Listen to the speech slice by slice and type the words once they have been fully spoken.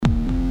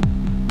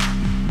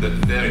the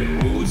very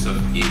roots of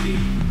evil,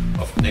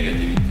 of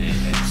negativity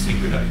and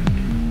singularity,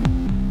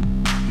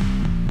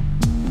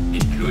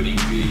 including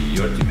the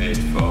ultimate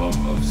form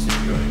of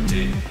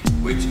singularity,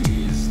 which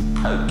is the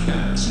whole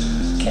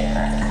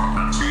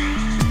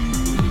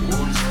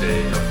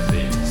state of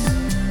things,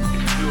 the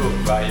pure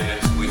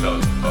violence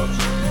without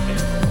object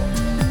anymore.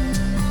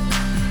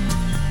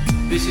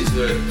 This is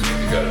the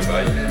typical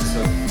violence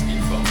of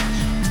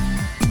information.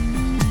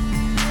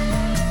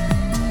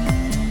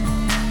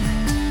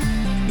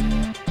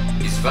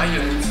 It's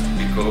violent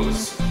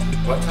because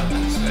what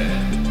happens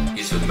there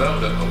is a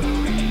murder of the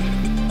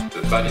real,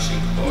 the vanishing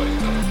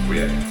point of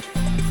reality.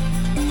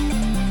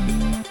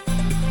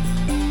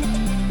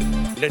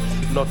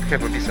 Let's not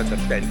have a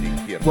misunderstanding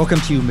here. Welcome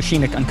to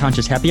Machinic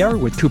Unconscious Happy Hour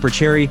with Cooper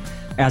Cherry,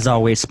 as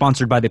always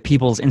sponsored by the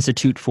People's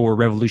Institute for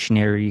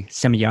Revolutionary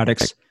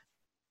Semiotics.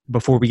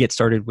 Before we get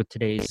started with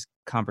today's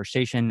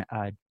conversation,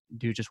 I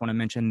do just want to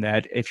mention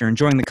that if you're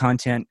enjoying the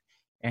content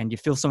and you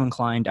feel so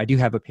inclined, I do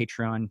have a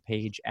Patreon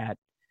page at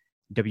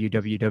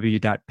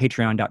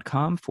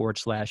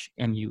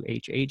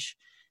www.patreon.com/MUHH.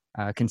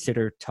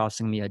 Consider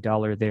tossing me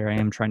 $1 there. I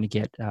am trying to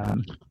get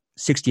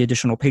 60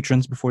 additional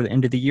patrons before the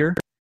end of the year.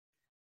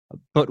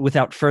 But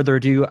without further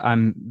ado,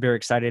 I'm very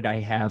excited.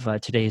 I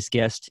have today's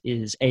guest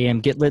is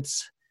A.M.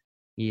 Gitlitz.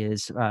 He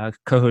is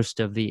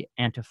co-host of the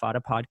Antifada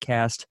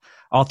podcast,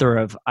 author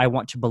of I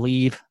Want to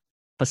Believe,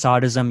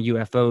 Posadism,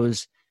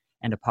 UFOs,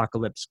 and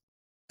Apocalypse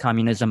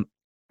Communism,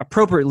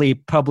 appropriately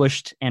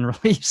published and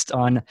released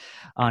on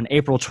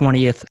April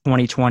 20th,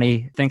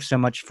 2020. Thanks so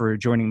much for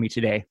joining me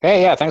today.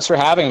 Hey, yeah, thanks for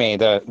having me.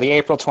 The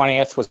April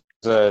 20th was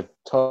a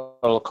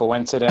total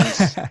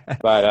coincidence,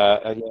 but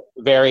a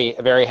very,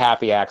 very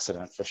happy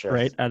accident for sure.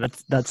 Right.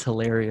 That's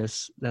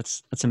hilarious.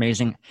 That's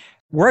amazing.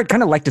 Where I'd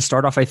kind of like to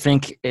start off, I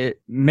think,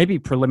 maybe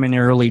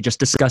preliminarily just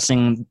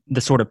discussing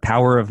the sort of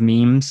power of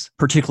memes,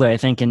 particularly I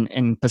think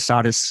in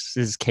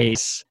Posadis's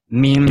case,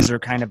 memes are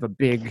kind of a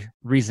big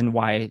reason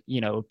why,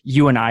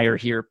 you and I are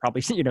here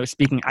probably,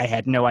 speaking. I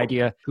had no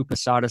idea who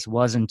Posadis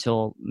was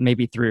until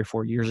maybe 3 or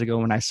 4 years ago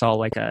when I saw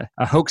like a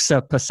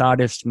Hoaxa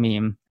Posadist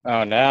meme.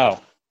 Oh, no.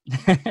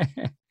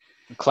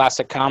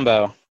 Classic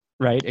combo.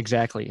 Right,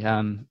 exactly.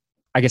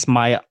 I guess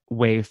my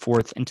way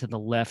forth into the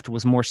left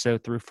was more so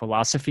through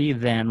philosophy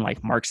than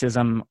like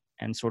Marxism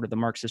and sort of the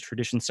Marxist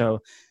tradition. So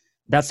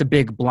that's a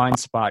big blind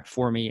spot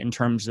for me in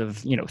terms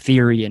of,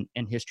 theory and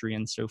history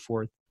and so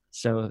forth.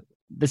 So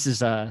this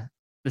is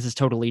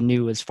totally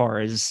new as far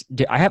as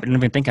I haven't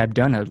even think I've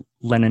done a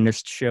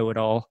Leninist show at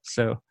all.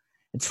 So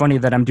it's funny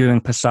that I'm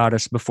doing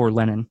Posadis before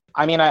Lenin.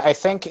 I mean, I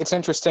think it's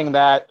interesting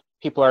that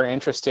people are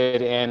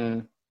interested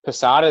in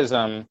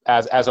Posadism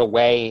as a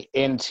way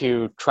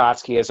into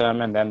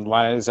Trotskyism and then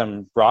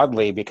Leninism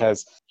broadly,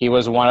 because he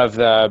was one of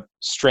the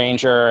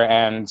stranger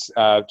and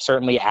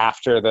certainly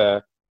after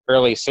the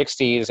early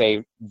 60s,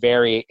 a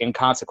very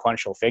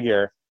inconsequential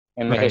figure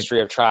in the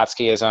history of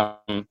Trotskyism.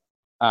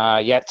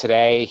 Yet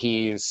today,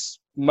 he's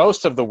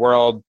most of the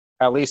world,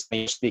 at least in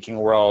the English-speaking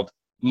world,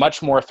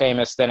 much more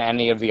famous than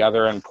any of the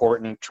other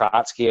important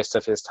Trotskyists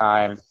of his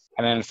time.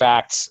 And in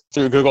fact,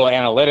 through Google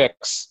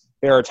Analytics,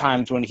 there are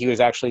times when he was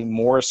actually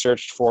more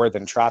searched for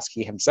than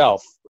Trotsky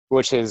himself,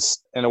 which is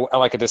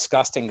like a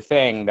disgusting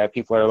thing that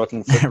people are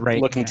looking for,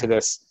 to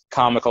this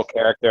comical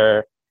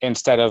character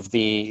instead of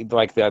the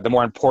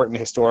more important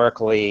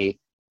historically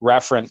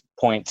referent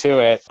point to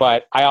it.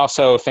 But I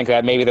also think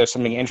that maybe there's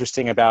something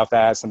interesting about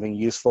that, something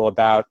useful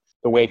about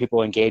the way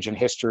people engage in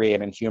history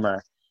and in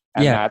humor.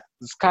 And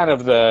that's kind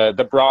of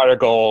the broader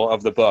goal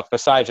of the book,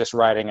 besides just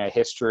writing a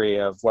history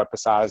of what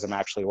Posadism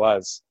actually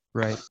was.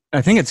 Right.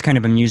 I think it's kind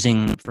of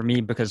amusing for me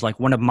because like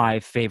one of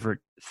my favorite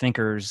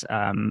thinkers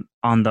on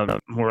the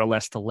more or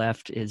less the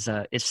left is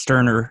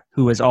Stirner,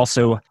 who is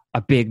also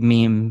a big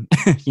meme.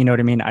 You know what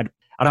I mean? I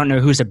don't know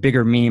who's a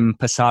bigger meme,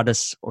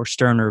 Posadis or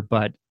Stirner,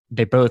 but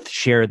they both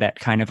share that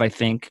kind of, I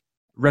think,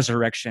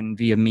 resurrection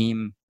via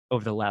meme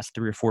over the last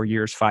 3 or 4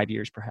 years, 5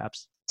 years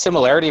perhaps.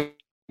 Similarity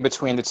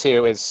between the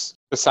two is,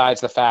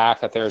 besides the fact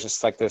that there's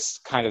just like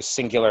this kind of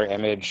singular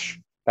image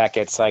that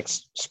gets like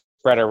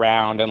spread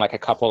around and like a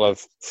couple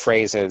of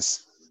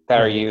phrases that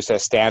are used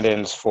as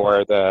stand-ins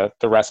for the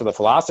rest of the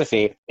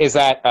philosophy, is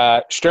that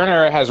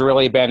Stirner has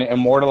really been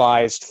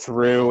immortalized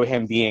through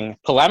him being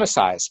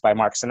polemicized by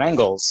Marx and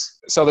Engels.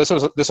 So this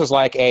was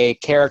like a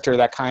character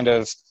that kind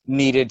of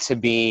needed to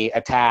be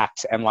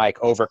attacked and like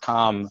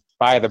overcome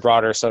by the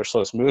broader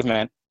socialist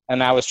movement. And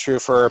that was true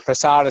for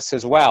Posadis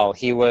as well.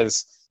 He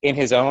was in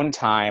his own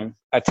time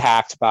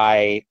attacked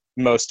by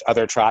most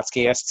other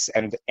Trotskyists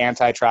and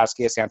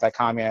anti-Trotskyists,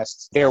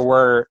 anti-communists. There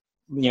were,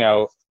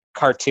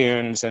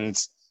 cartoons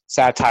and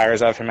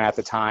satires of him at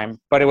the time,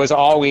 but it was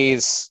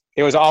always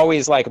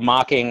like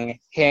mocking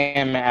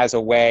him as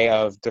a way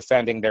of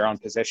defending their own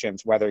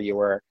positions, whether you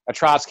were a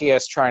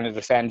Trotskyist trying to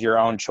defend your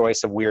own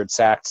choice of weird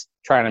sect,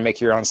 trying to make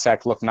your own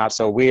sect look not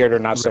so weird or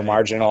not so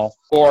marginal.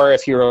 Or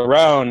if you're your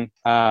own,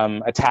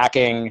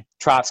 attacking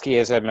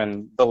Trotskyism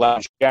and the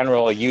left in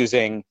general,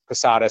 using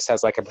Posadas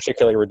as like a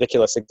particularly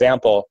ridiculous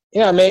example.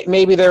 You know,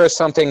 maybe there is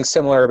something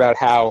similar about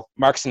how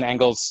Marx and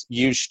Engels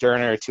used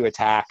Stirner to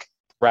attack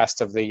the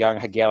rest of the young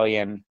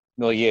Hegelian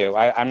milieu.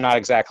 I'm not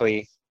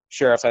exactly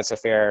sure if that's a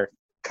fair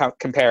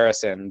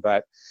comparison,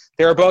 but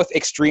they are both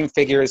extreme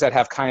figures that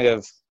have kind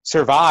of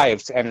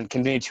survived and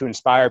continue to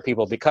inspire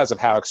people because of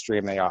how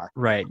extreme they are.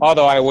 Right.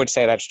 Although I would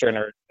say that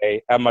Stirner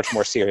is a much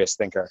more serious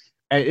thinker.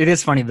 It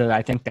is funny though.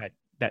 I think that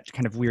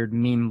kind of weird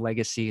meme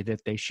legacy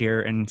that they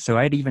share. And so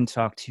I'd even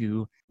talked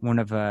to one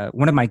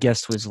of my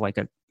guests was like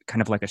a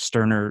kind of like a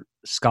Stirner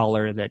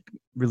scholar that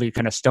really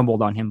kind of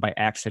stumbled on him by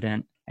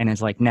accident and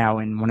is like now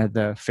in one of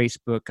the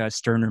Facebook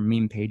Stirner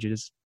meme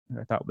pages.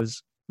 I thought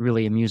was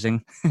really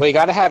amusing. Well, you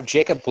got to have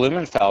Jacob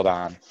Blumenfeld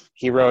on.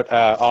 He wrote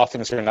All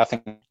Things or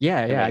Nothing.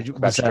 Yeah. I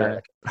was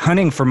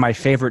hunting for my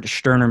favorite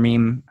Stirner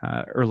meme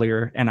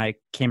earlier, and I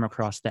came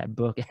across that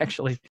book,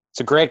 actually. It's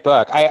a great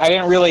book.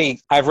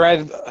 I've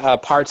read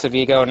parts of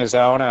Ego and His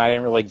Own, and I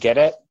didn't really get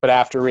it. But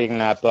after reading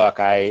that book,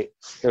 it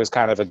was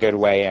kind of a good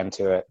way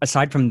into it.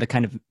 Aside from the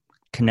kind of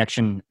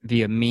connection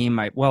via meme,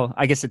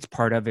 I guess it's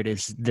part of it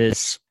is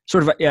this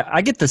sort of,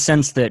 I get the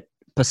sense that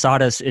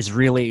Posadas is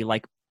really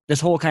like, this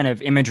whole kind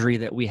of imagery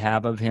that we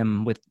have of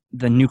him with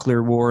the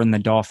nuclear war and the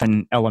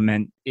dolphin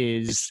element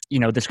is, you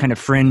know, this kind of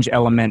fringe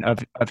element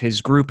of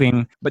his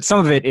grouping. But some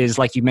of it is,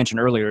 like you mentioned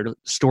earlier,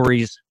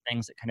 stories,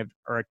 things that kind of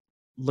are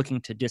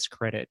looking to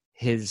discredit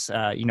his,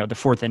 the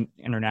Fourth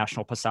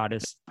International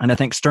Posadas. And I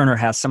think Stirner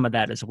has some of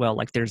that as well.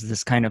 Like there's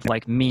this kind of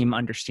like meme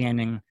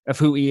understanding of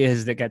who he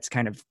is that gets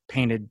kind of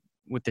painted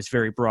with this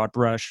very broad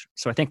brush.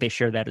 So I think they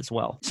share that as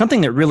well.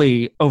 Something that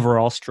really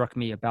overall struck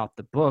me about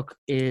the book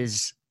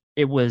is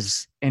it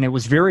was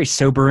very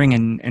sobering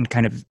and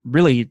kind of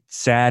really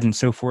sad and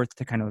so forth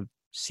to kind of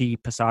see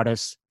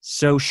Posadas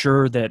so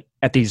sure that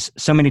at these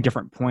so many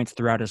different points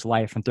throughout his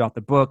life and throughout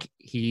the book,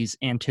 he's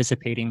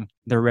anticipating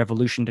the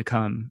revolution to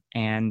come.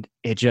 And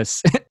it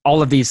just,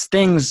 all of these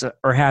things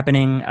are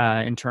happening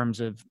in terms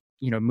of,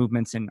 you know,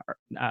 movements in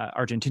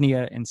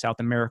Argentina and South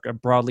America,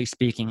 broadly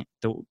speaking,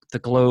 the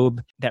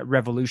globe, that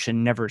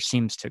revolution never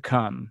seems to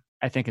come.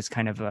 I think is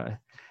kind of a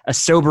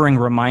sobering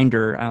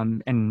reminder,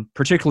 and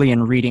particularly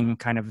in reading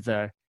kind of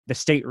the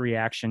state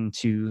reaction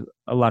to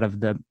a lot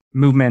of the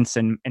movements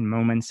and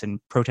moments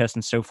and protests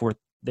and so forth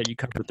that you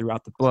covered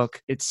throughout the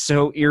book. It's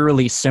so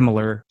eerily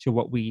similar to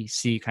what we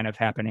see kind of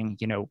happening,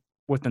 you know,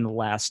 within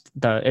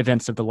the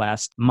events of the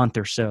last month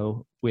or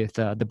so with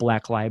the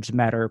Black Lives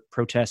Matter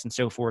protests and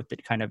so forth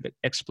that kind of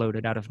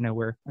exploded out of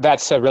nowhere.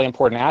 That's a really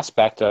important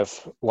aspect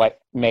of what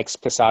makes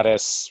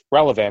Posadas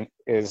relevant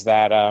is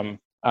that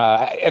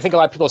I think a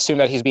lot of people assume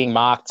that he's being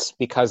mocked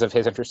because of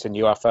his interest in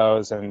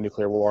UFOs and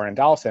nuclear war and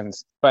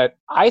dolphins. But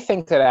I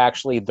think that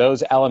actually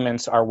those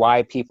elements are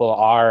why people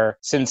are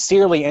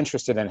sincerely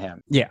interested in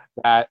him. Yeah.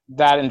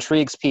 That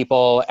intrigues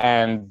people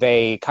and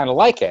they kind of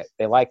like it.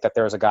 They like that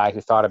there was a guy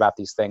who thought about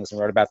these things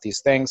and wrote about these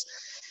things.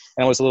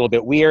 And it was a little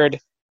bit weird.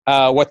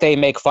 What they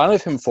make fun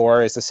of him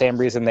for is the same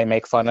reason they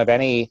make fun of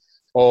any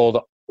old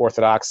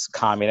Orthodox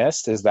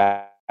communist, is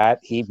that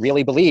he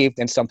really believed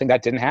in something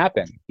that didn't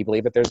happen. He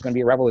believed that there's going to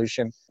be a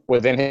revolution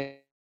within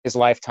his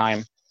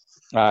lifetime,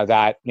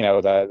 that, you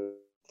know,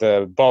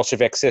 the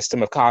Bolshevik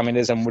system of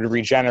communism would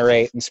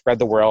regenerate and spread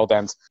the world.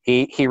 And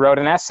he wrote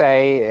an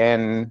essay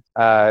in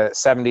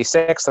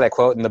 76 that I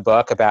quote in the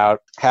book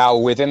about how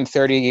within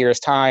 30 years'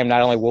 time,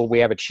 not only will we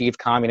have achieved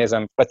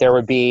communism, but there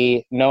would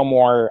be no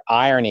more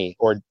irony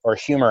or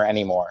humor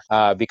anymore,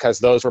 because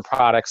those were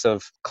products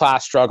of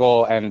class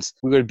struggle, and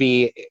we would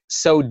be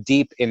so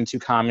deep into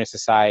communist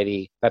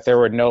society that there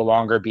would no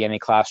longer be any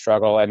class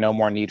struggle and no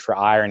more need for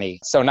irony.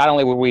 So not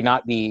only would we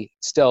not be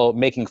still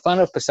making fun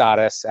of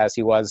Posadas as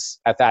he was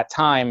at that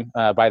time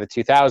by the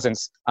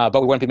 2000s,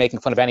 but we wouldn't be making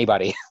fun of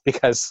anybody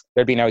because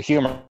there'd be no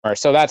humor.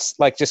 So that's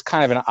like just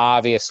kind of an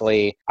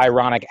obviously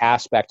ironic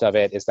aspect of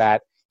it, is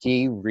that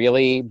he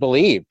really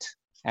believed.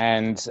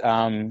 And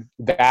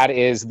that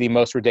is the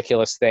most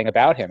ridiculous thing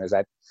about him, is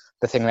that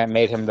the thing that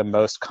made him the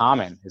most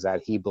common is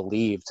that he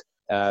believed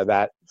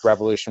that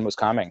revolution was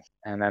coming.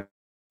 And then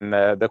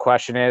the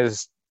question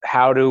is,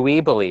 how do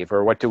we believe,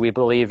 or what do we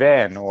believe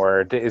in,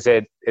 or is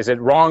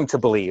it wrong to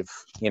believe,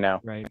 you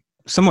know? Right.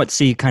 Somewhat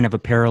see kind of a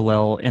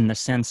parallel in the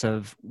sense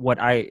of what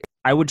I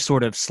would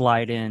sort of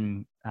slide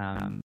in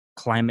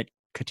climate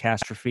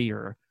catastrophe,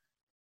 or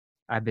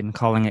I've been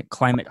calling it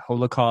climate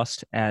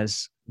holocaust,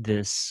 as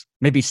this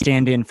maybe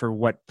stand in for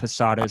what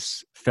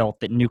Posadas felt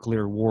that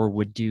nuclear war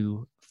would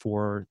do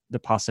for the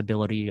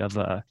possibility of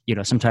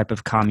some type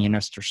of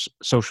communist or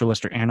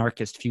socialist or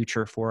anarchist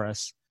future for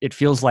us. It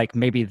feels like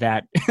maybe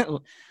that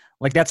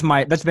like that's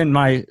been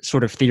my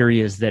sort of theory,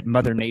 is that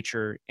Mother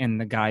Nature in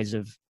the guise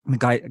of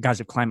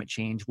climate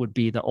change would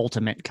be the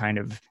ultimate kind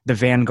of the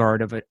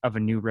vanguard of a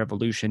new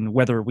revolution,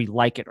 whether we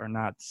like it or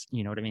not.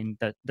 You know what I mean?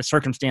 The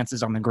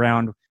circumstances on the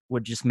ground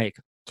would just make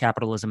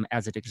capitalism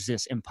as it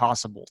exists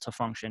impossible to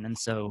function. And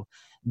so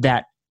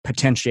that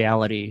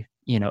potentiality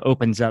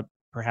opens up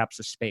perhaps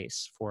a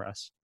space for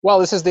us. Well,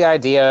 this is the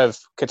idea of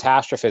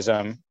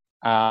catastrophism,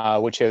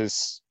 which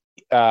is,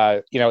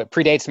 it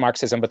predates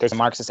Marxism, but there's a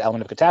Marxist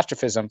element of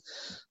catastrophism,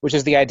 which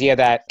is the idea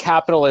that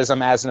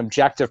capitalism as an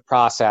objective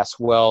process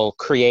will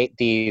create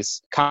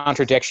these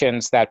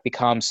contradictions that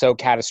become so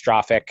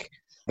catastrophic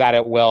that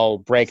it will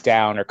break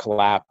down or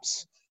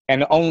collapse.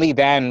 And only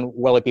then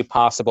will it be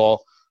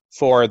possible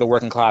for the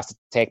working class to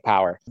take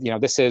power.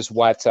 This is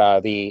what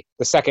the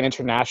Second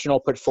International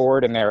put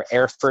forward in their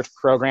Erfurt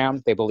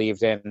program. They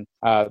believed in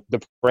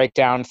the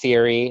breakdown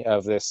theory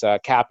of this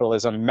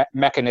capitalism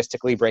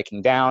mechanistically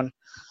breaking down.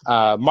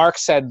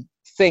 Marx said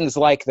things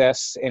like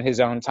this in his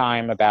own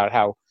time about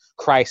how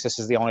crisis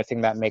is the only thing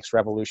that makes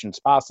revolutions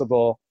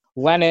possible.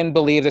 Lenin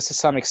believed this to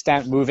some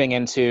extent moving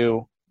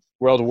into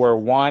World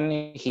War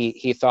I.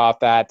 He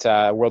thought that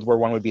World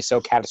War I would be so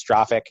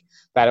catastrophic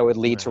that it would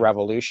lead to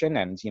revolution.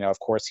 And, of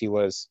course, he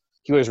was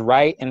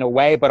right in a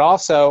way, but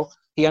also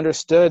he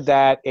understood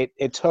that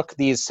it took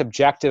these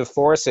subjective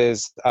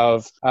forces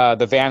of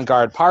the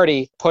vanguard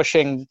party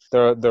pushing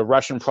the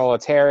Russian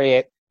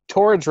proletariat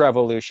towards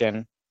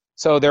revolution.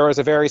 So there was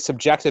a very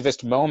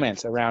subjectivist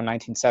moment around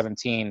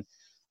 1917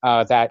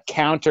 that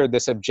countered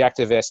this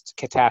objectivist,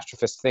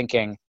 catastrophist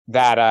thinking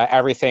that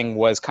everything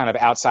was kind of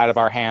outside of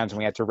our hands and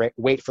we had to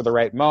wait for the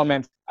right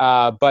moment.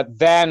 But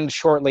then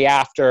shortly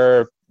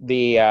after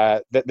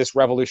this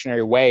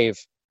revolutionary wave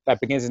that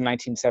begins in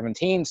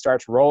 1917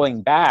 starts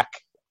rolling back,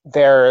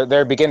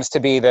 there begins to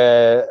be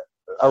a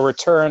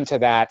return to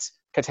that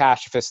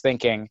catastrophist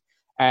thinking,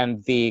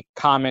 and the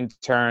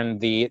Comintern,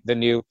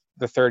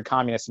 the Third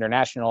Communist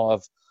International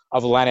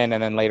of Lenin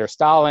and then later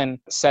Stalin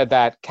said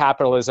that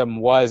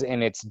capitalism was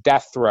in its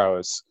death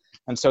throes.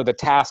 And so the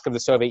task of the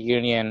Soviet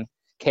Union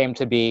came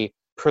to be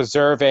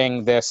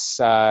preserving this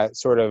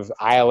sort of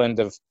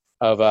island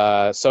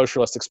of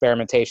socialist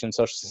experimentation,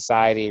 social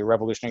society,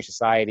 revolutionary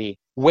society,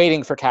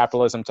 waiting for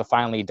capitalism to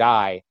finally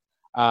die.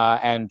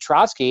 And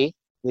Trotsky,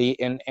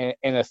 in the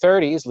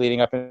 30s,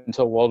 leading up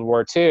until World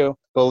War II,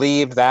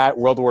 believed that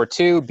World War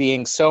II,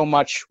 being so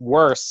much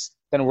worse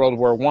than World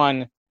War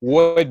I,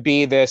 would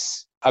be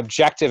this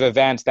objective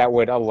event that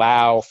would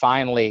allow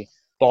finally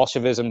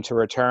Bolshevism to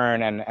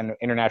return and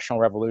international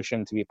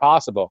revolution to be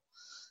possible.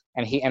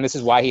 And this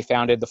is why he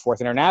founded the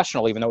Fourth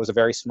International, even though it was a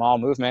very small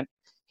movement.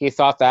 He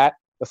thought that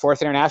the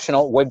Fourth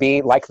International would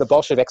be, like the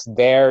Bolsheviks,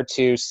 there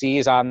to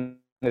seize on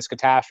this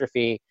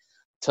catastrophe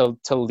to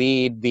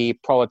lead the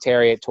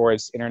proletariat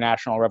towards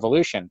international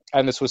revolution.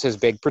 And this was his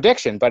big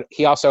prediction. But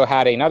he also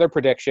had another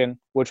prediction,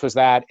 which was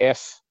that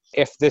if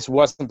this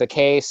wasn't the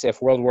case,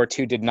 if World War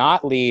II did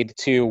not lead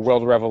to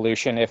world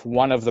revolution, if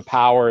one of the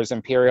powers,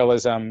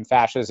 imperialism,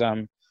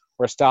 fascism,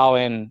 or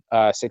Stalin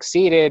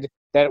succeeded,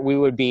 that we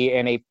would be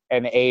in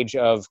an age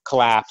of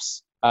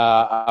collapse,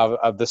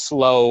 of the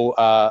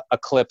slow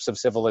eclipse of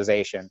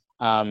civilization.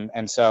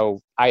 And so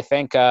I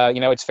think,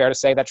 it's fair to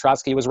say that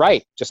Trotsky was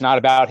right, just not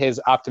about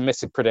his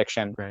optimistic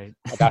prediction, right.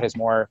 about his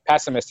more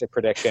pessimistic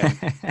prediction.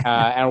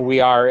 And we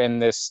are in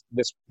this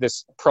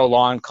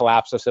prolonged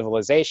collapse of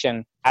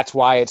civilization. That's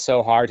why it's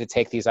so hard to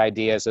take these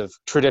ideas of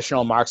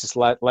traditional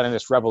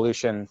Marxist-Leninist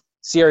revolution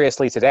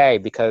seriously today,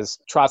 because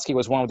Trotsky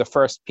was one of the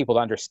first people to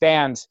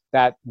understand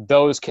that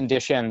those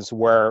conditions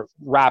were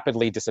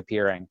rapidly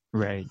disappearing.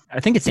 Right. I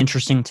think it's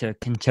interesting to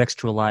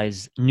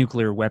contextualize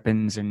nuclear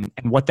weapons and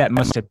what that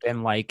must have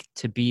been like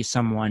to be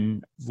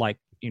someone like,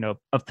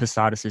 of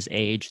Posadis's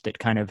age that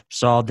kind of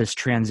saw this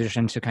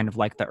transition to kind of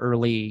like the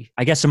early,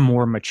 I guess, a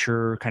more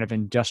mature kind of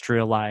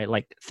industrialized,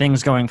 like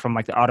things going from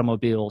like the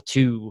automobile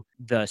to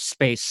the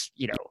space,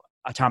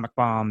 atomic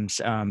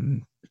bombs,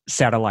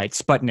 satellites,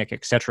 Sputnik,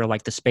 etc.,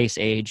 like the space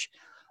age,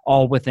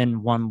 all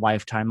within one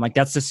lifetime. Like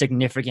that's a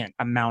significant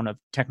amount of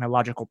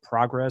technological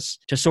progress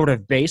to sort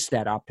of base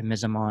that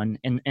optimism on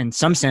in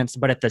some sense.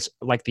 But at this,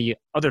 like the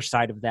other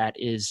side of that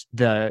is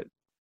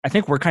I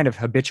think we're kind of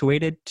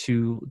habituated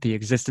to the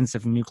existence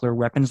of nuclear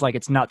weapons. Like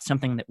it's not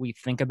something that we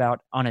think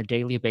about on a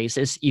daily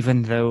basis,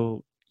 even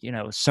though,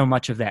 so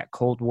much of that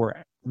Cold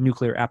War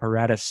nuclear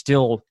apparatus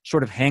still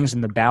sort of hangs in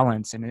the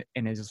balance and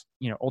is,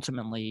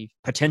 ultimately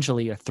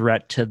potentially a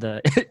threat to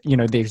the,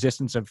 the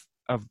existence of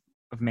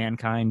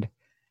mankind.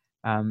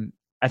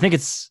 I think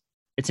it's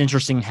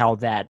interesting how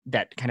that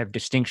kind of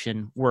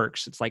distinction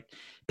works. It's like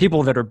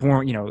people that are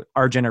born,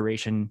 our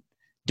generation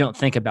don't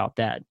think about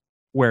that.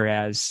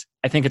 Whereas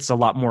I think it's a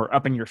lot more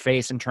up in your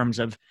face in terms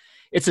of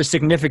it's a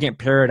significant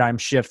paradigm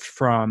shift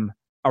from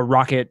a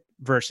rocket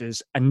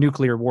versus a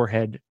nuclear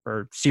warhead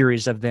or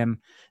series of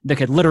them that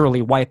could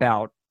literally wipe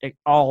out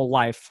all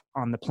life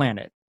on the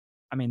planet.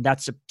 I mean,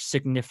 that's a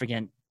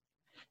significant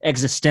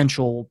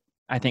existential,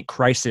 I think,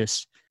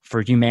 crisis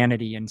for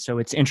humanity. And so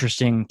it's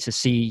interesting to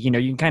see, you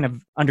can kind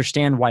of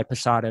understand why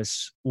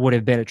Posadas would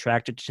have been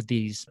attracted to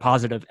these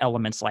positive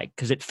elements,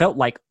 because it felt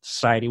like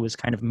society was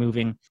kind of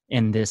moving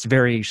in this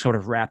very sort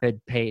of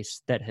rapid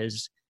pace that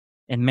has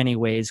in many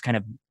ways kind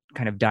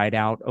of died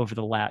out over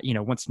the last,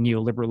 once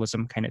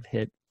neoliberalism kind of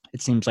hit.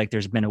 It seems like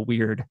there's been a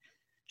weird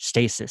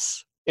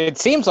stasis. It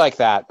seems like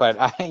that, but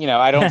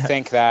I don't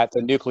think that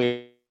the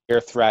nuclear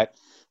threat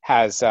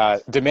has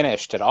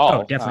diminished at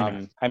all. Oh,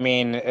 definitely not. I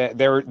mean,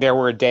 there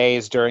were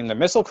days during the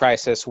missile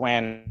crisis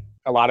when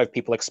a lot of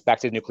people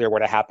expected nuclear war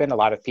to happen. A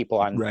lot of people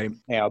on Right.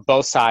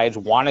 both sides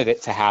wanted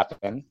it to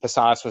happen.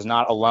 Posadas was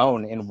not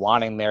alone in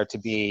wanting there to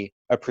be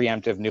a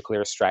preemptive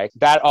nuclear strike.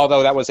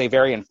 Although that was a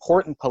very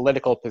important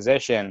political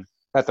position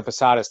that the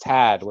Posadists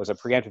had, was a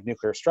preemptive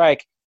nuclear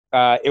strike,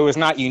 it was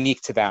not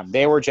unique to them.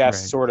 They were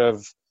just sort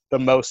of the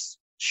most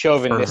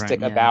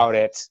chauvinistic about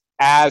it,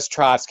 as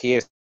Trotsky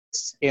is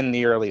in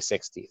the early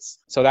 60s.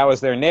 So that was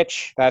their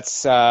niche.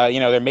 That's,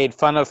 they're made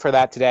fun of for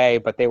that today,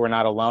 but they were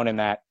not alone in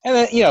that. And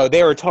then,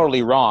 they were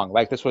totally wrong.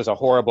 Like, this was a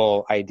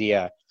horrible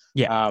idea.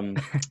 Yeah.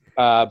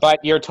 But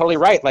you're totally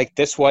right. Like,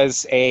 this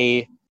was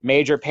a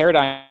major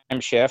paradigm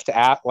shift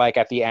at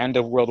the end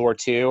of World War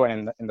II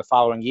and in the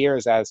following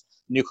years, as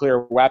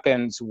nuclear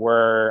weapons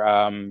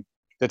were,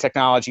 the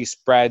technology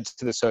spread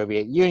to the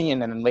Soviet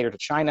Union and then later to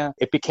China.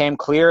 It became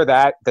clear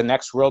that the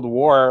next World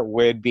War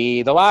would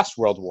be the last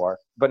World War.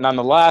 But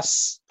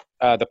nonetheless,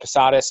 the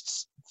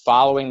Posadists,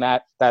 following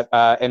that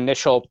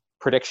initial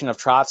prediction of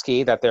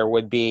Trotsky that there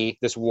would be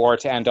this war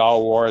to end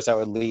all wars that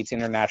would lead to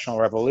international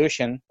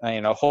revolution,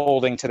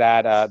 holding to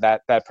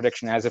that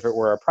prediction as if it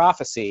were a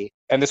prophecy.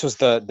 And this was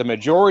the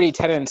majority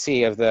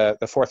tendency of the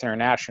Fourth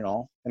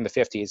International in the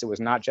 50s. It was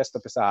not just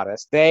the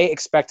Posadists. They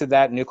expected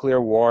that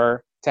nuclear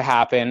war to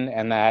happen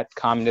and that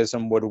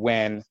communism would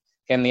win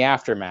in the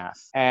aftermath.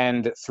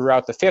 And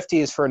throughout the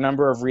 50s, for a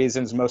number of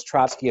reasons, most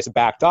Trotskyists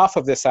backed off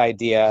of this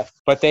idea,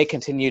 but they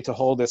continued to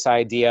hold this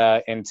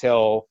idea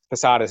until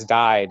Posadas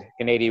died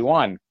in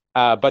 81.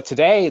 But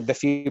today, the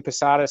few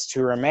Posadists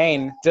who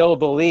remain still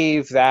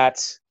believe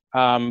that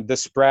the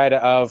spread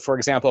of, for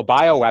example,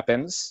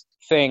 bioweapons,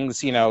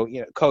 things,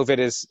 COVID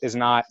is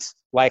not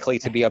likely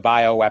to be a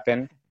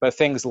bioweapon, but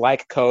things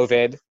like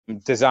COVID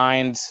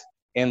designed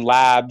in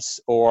labs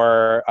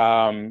or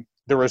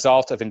the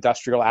result of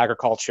industrial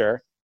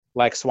agriculture,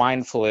 like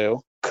swine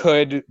flu,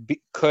 could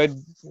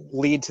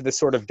lead to the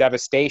sort of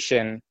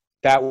devastation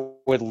that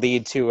would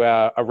lead to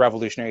a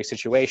revolutionary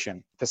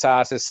situation.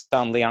 Posadas'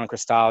 son, Leon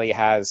Cristalli,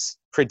 has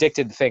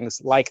predicted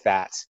things like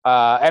that.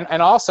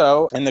 And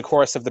also, in the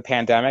course of the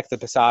pandemic, the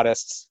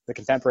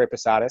contemporary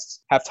Posadists,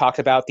 have talked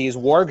about these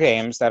war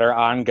games that are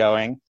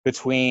ongoing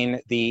between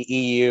the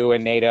EU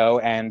and NATO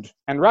and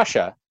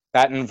Russia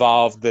that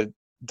involve the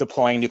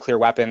deploying nuclear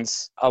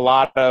weapons. A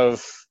lot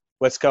of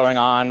what's going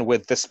on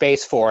with the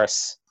Space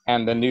Force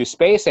and the new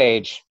space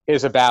age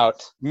is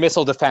about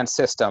missile defense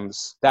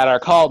systems that are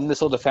called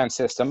missile defense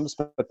systems,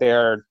 but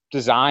they're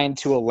designed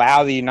to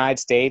allow the United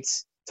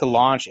States to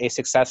launch a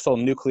successful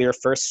nuclear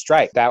first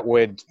strike that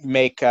would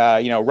make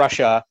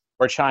Russia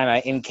or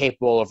China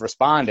incapable of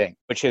responding,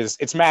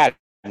 it's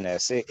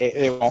madness.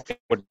 It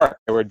would work.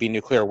 There would be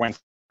nuclear winter.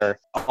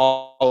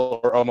 All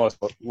or almost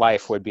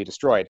life would be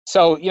destroyed.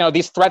 So,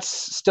 these threats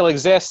still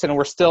exist, and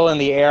we're still in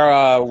the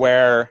era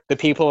where the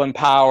people in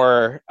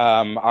power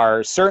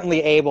are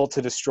certainly able to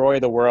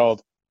destroy the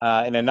world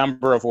in a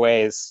number of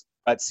ways,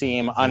 but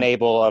seem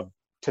unable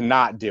to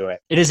not do it.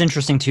 It is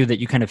interesting, too, that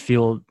you kind of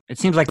feel, it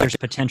seems like there's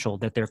potential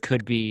that there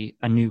could be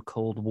a new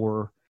Cold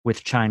War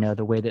with China,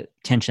 the way that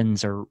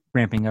tensions are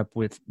ramping up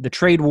with the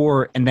trade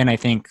war. And then I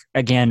think,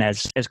 again,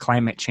 as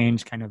climate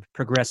change kind of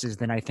progresses,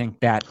 then I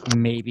think that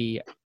maybe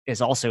is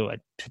also a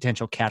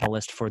potential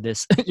catalyst for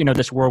this,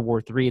 this World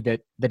War III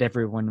that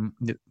everyone,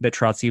 that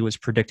Trotsky was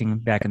predicting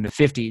back in the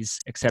 50s,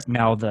 except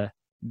now the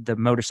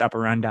modus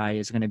operandi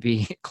is going to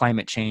be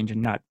climate change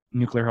and not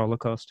nuclear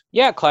holocaust.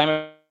 Yeah,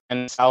 climate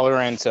and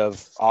accelerant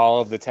of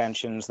all of the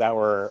tensions that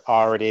were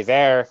already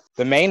there.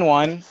 The main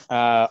one,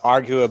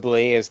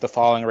 arguably, is the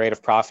falling rate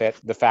of profit,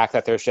 the fact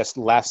that there's just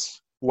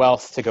less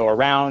wealth to go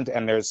around,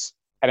 and there's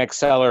an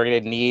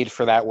accelerated need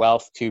for that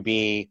wealth to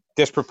be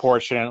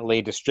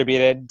disproportionately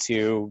distributed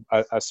to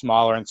a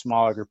smaller and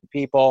smaller group of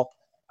people.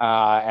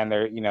 And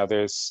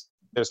there's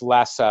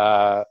less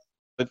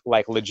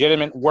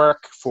legitimate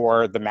work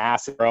for the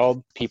mass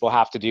world. People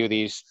have to do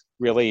these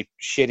really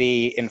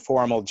shitty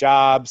informal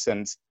jobs,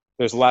 and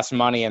there's less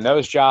money in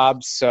those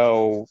jobs.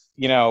 So,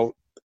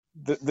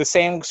 the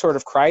same sort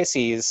of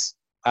crises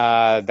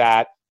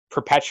that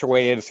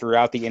perpetuated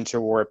throughout the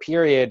interwar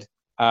period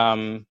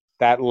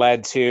that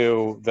led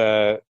to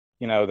the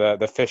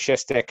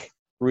fascistic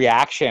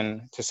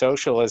reaction to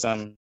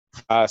socialism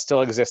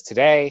still exist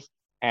today.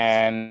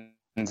 And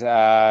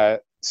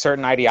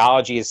certain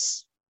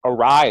ideologies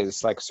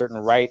arise, like certain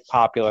right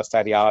populist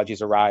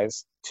ideologies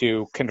arise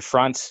to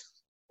confront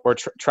or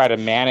try to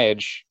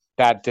manage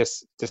that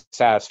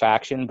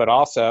dissatisfaction. But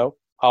also,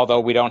 although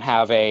we don't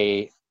have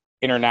a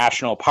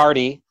international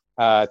party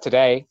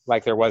today,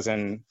 like there was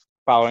in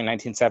following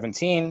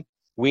 1917,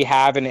 we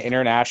have an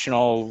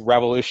international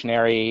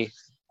revolutionary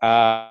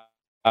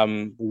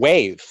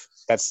wave.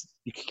 I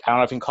don't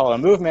know if you can call it a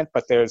movement,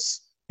 but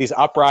there's these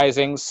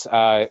uprisings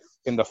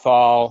in the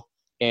fall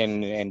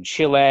in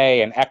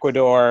Chile and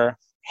Ecuador,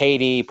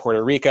 Haiti,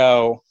 Puerto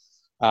Rico,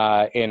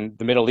 in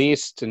the Middle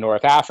East, in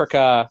North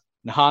Africa,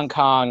 in Hong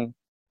Kong.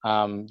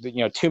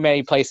 Too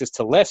many places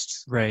to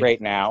list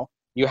right now.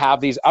 You have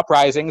these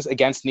uprisings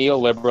against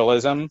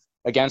neoliberalism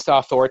against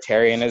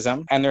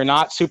authoritarianism, and they're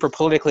not super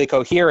politically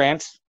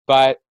coherent,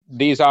 but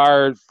these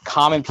are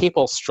common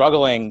people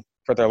struggling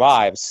for their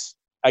lives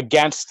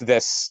against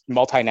this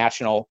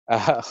multinational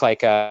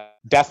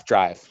death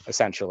drive,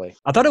 essentially.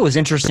 I thought it was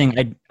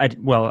interesting.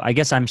 I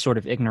guess I'm sort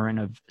of ignorant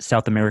of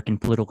South American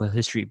political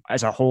history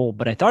as a whole,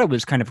 but I thought it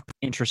was kind of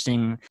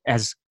interesting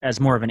as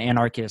more of an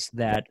anarchist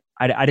that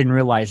I didn't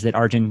realize that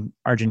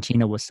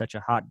Argentina was such a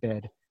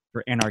hotbed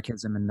for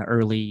anarchism in the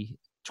early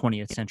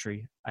 20th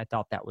century. I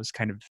thought that was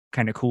kind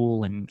of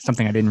cool and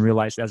something I didn't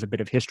realize. As a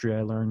bit of history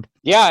I learned.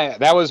 Yeah,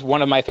 that was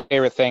one of my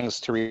favorite things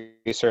to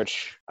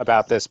research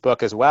about this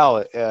book as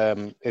well,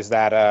 is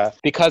that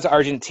because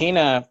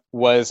Argentina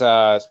was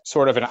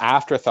sort of an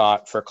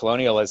afterthought for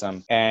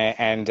colonialism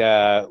and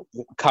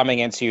coming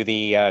into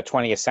the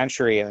 20th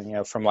century,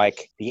 and from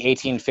like the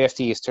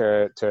 1850s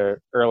to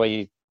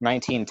early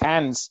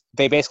 1910s,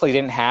 they basically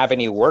didn't have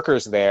any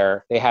workers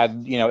there. They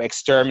had,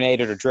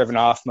 exterminated or driven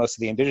off most of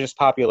the indigenous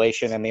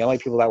population, and the only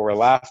people that were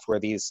left were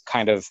these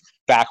kind of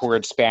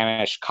backward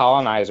Spanish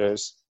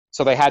colonizers.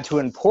 So they had to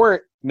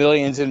import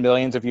millions and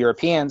millions of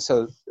Europeans.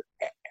 So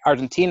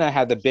Argentina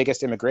had the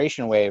biggest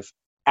immigration wave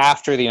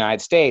after the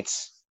United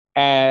States.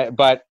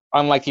 But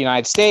unlike the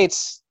United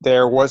States,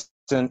 there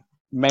wasn't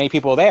many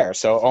people there.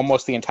 So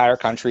almost the entire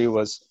country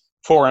was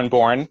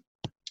foreign-born.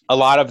 A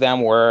lot of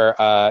them were,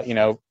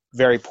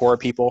 very poor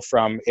people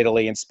from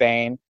Italy and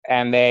Spain,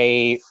 and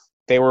they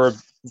were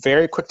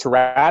very quick to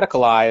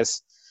radicalize.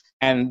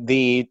 And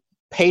the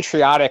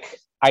patriotic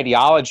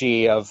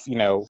ideology of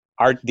the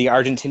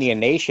Argentinian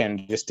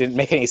nation just didn't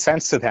make any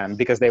sense to them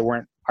because they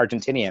weren't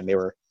Argentinian; they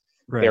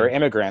were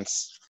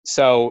immigrants.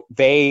 So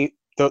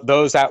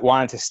those that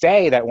wanted to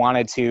stay, that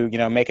wanted to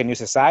make a new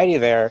society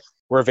there,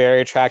 were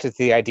very attracted to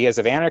the ideas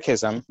of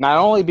anarchism, not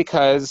only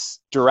because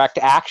direct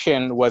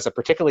action was a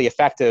particularly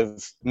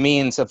effective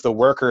means of the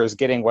workers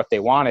getting what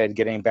they wanted,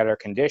 getting better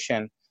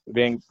conditions,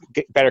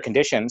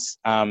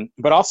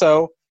 but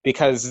also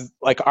because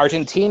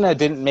Argentina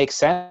didn't make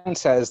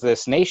sense as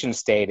this nation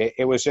state.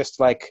 It was just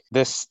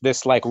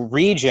this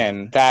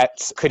region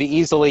that could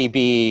easily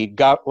be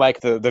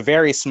the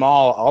very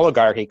small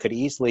oligarchy could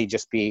easily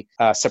just be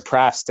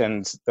suppressed,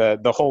 and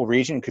the whole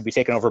region could be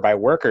taken over by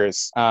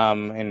workers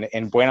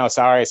in Buenos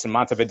Aires and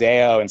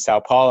Montevideo and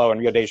Sao Paulo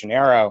and Rio de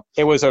Janeiro.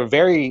 It was a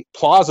very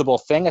plausible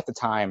thing at the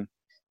time.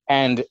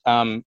 And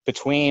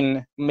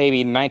between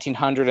maybe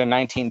 1900 and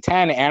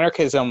 1910,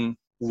 anarchism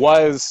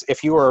was,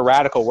 if you were a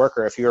radical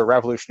worker, if you were a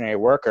revolutionary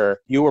worker,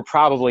 you were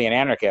probably an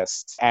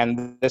anarchist.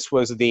 And this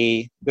was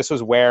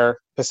where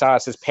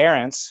Posadas'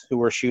 parents, who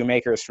were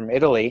shoemakers from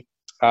Italy,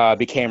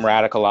 became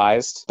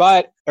radicalized.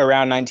 But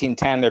around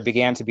 1910, there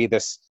began to be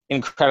this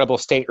incredible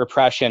state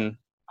repression,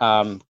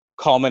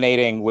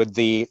 culminating with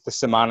the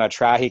Semana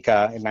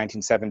Trágica in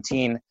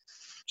 1917,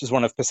 which is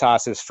one of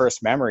Posadas'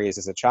 first memories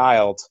as a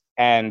child.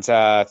 And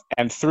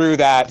through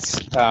that,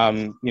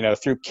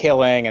 through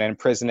killing and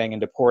imprisoning and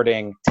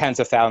deporting tens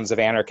of thousands of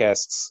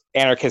anarchists,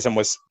 anarchism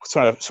was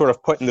sort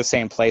of put in the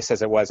same place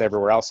as it was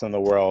everywhere else in the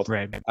world,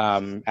 right.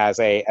 As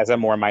a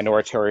more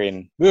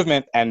minoritarian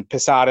movement. And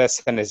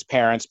Posadas and his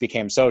parents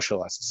became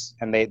socialists,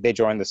 and they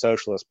joined the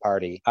Socialist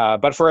Party.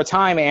 But for a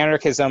time,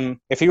 anarchism,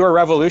 if you were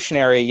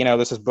revolutionary,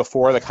 this is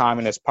before the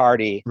Communist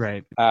Party,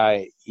 right.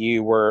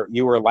 You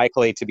were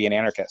likely to be an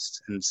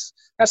anarchist, and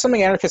that's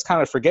something anarchists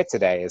kind of forget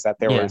today, is that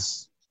there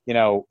was,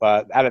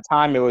 at a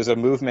time, it was a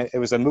movement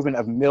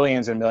of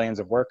millions and millions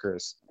of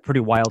workers. Pretty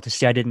wild to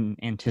see. I didn't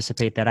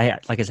anticipate that.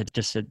 Like I said,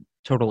 just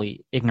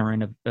totally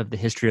ignorant of the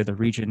history of the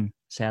region,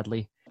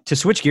 sadly. To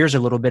switch gears a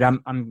little bit,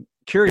 I'm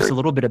curious a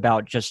little bit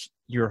about just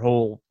your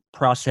whole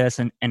process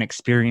and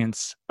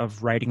experience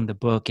of writing the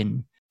book,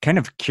 and kind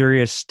of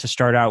curious to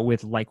start out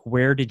with,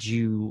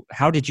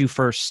 how did you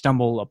first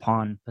stumble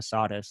upon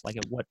Posadas?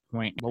 At what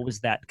point? What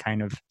was that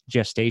kind of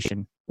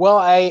gestation? Well,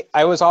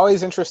 I was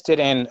always interested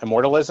in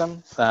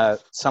immortalism.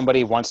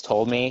 Somebody once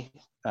told me,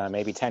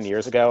 maybe 10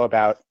 years ago,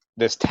 about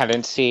this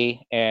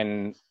tendency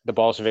in the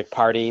Bolshevik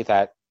Party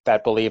that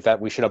believed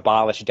that we should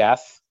abolish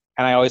death.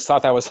 And I always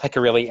thought that was a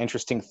really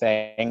interesting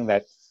thing,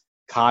 that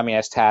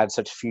communists had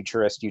such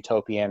futurist,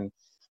 utopian,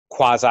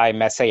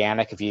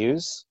 quasi-messianic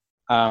views.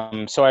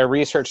 So I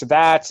researched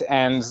that,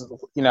 and,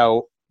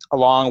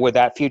 along with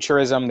that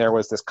futurism, there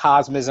was this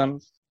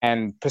cosmism,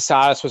 and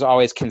Posadas was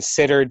always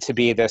considered to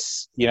be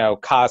this,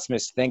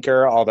 cosmist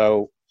thinker,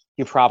 although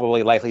he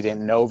probably likely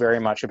didn't know very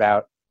much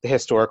about the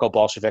historical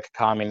Bolshevik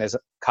cosmism.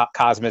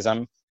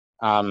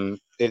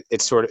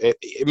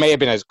 It may have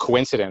been a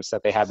coincidence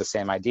that they had the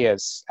same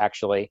ideas,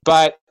 actually.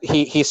 But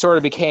he sort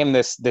of became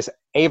this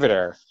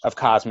aviator of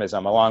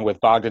cosmism, along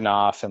with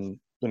Bogdanov and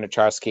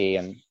Lunacharsky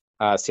and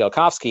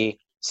Tsiolkovsky.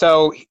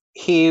 So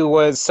he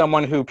was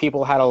someone who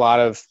people had a lot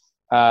of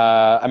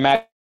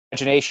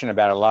imagination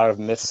about, a lot of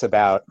myths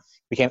about.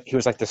 He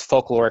was like this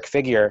folkloric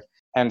figure.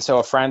 And so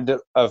a friend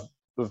of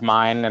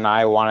mine and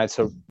I wanted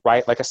to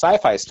write a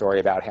sci-fi story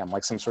about him,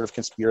 some sort of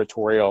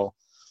conspiratorial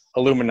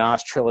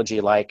Illuminatus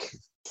trilogy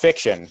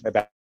fiction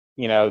about,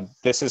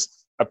 this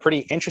is a pretty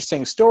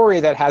interesting story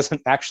that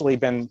hasn't actually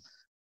been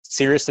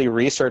seriously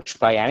researched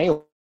by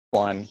anyone.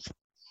 one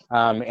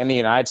in the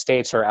United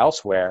States or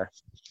elsewhere.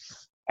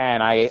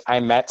 And I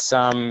met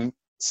some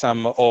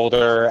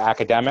older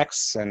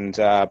academics and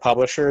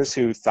publishers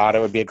who thought it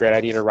would be a great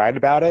idea to write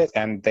about it,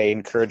 and they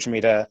encouraged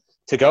me to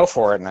go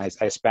for it. And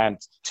I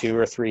spent 2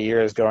 or 3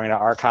 years going to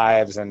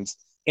archives and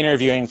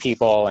interviewing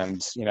people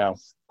and,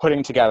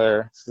 putting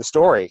together the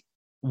story.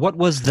 What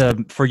was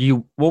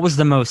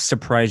the most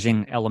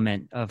surprising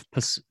element of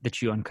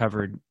that you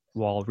uncovered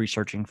while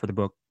researching for the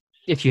book,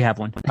 if you have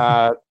one?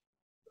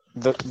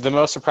 The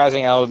most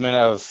surprising element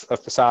of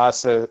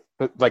Posadas,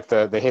 like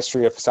the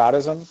history of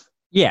Posadism?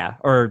 Yeah,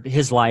 or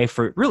his life,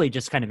 or really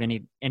just kind of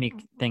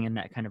anything in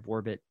that kind of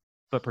orbit.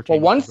 But well,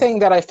 one thing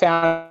that I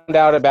found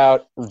out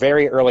about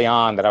very early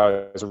on that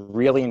I was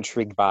really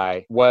intrigued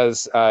by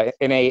was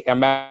in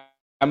a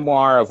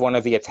memoir of one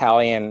of the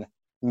Italian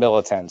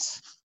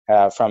militants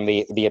from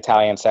the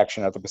Italian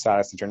section of the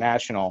Posadas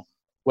International,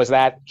 was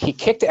that he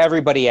kicked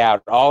everybody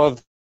out, all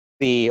of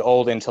the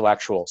old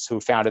intellectuals who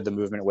founded the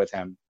movement with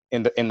him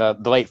in the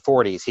late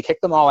 40s. He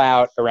kicked them all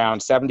out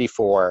around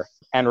 74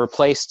 and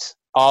replaced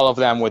all of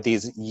them with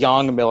these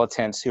young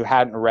militants who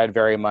hadn't read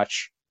very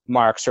much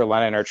Marx or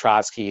Lenin or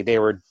Trotsky. They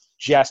were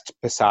just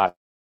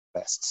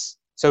Posadists.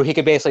 So he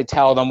could basically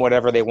tell them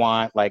whatever they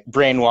want, like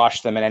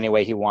brainwash them in any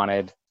way he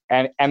wanted.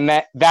 And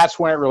that's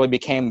when it really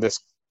became this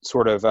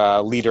sort of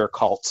leader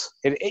cult.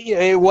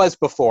 It was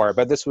before,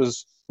 but this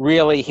was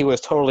really, he was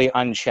totally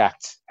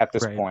unchecked at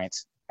this point.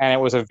 And it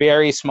was a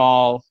very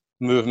small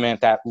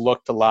movement that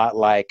looked a lot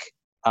like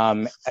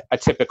a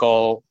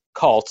typical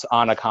cult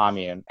on a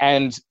commune.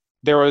 And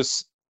there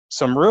was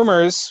some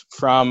rumors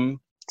from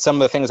some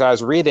of the things I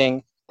was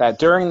reading that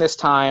during this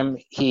time,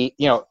 he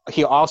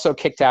also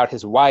kicked out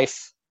his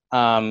wife,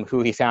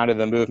 who he founded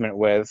the movement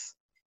with,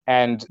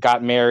 and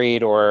got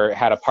married or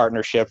had a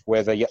partnership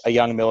with a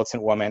young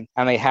militant woman.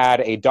 And they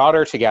had a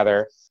daughter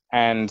together.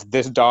 And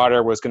this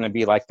daughter was going to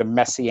be like the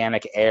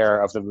messianic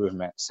heir of the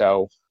movement.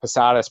 So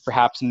Posadas,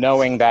 perhaps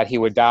knowing that he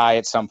would die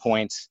at some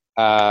point,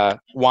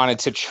 wanted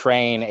to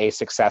train a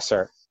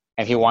successor,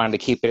 and he wanted to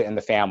keep it in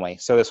the family.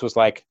 So this was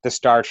like the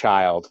star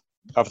child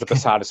of the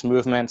Posadas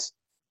movement.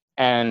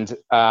 And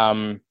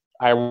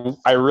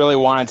I really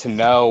wanted to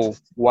know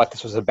what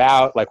this was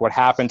about, like what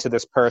happened to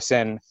this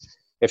person,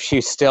 if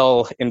she's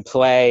still in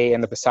play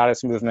in the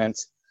Posadas movement.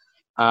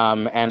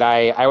 And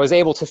I was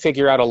able to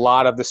figure out a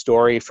lot of the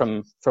story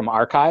from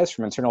archives,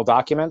 from internal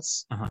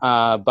documents,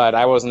 but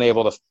I wasn't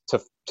able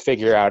to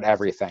figure out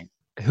everything.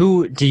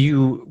 Did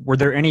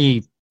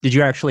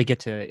you actually get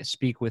to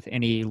speak with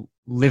any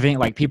living,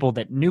 like people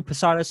that knew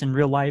Posadas in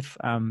real life?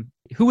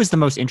 Who was the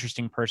most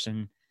interesting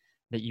person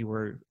that you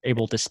were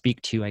able to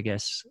speak to, I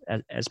guess,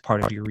 as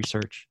part of your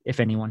research, if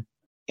anyone?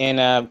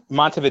 In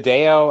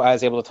Montevideo, I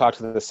was able to talk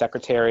to the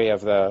secretary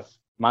of the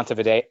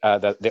Montevideo,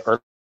 the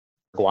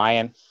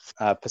Uruguayan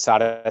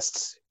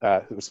Posadists,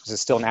 who was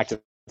still an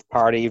active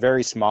party,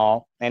 very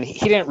small. And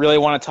he didn't really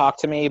want to talk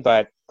to me,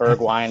 but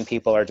Uruguayan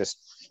people are just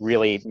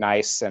really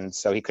nice, and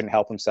so he couldn't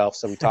help himself.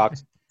 So we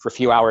talked for a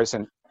few hours,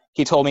 and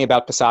he told me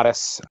about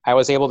Posadas. I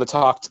was able to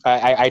talk.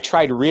 I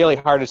tried really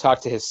hard to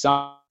talk to his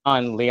son,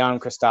 Leon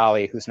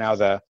Cristalli, who's now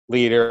the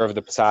leader of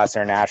the Posadas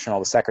International,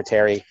 the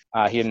secretary.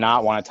 He did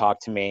not want to talk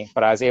to me,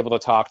 but I was able to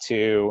talk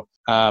to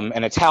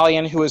an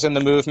Italian who was in the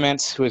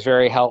movement, who was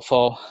very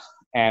helpful,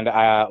 and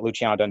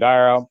Luciano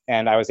Dondaro.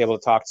 And I was able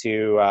to talk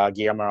to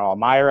Guillermo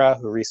Almeida,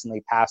 who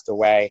recently passed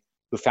away,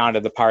 who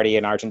founded the party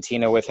in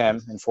Argentina with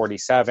him in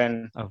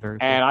 47. Oh, very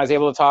cool. And I was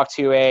able to talk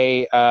to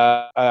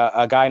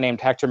a guy named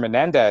Hector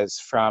Menendez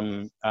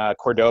from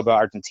Cordoba,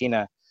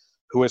 Argentina,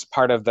 who was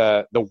part of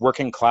the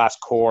working class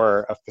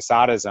core of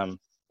Posadism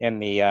in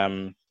the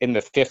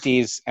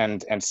 50s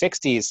and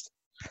 60s.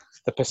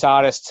 The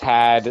Posadists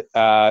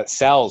had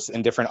cells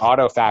in different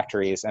auto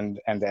factories and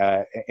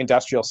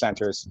industrial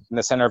centers in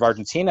the center of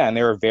Argentina, and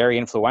they were very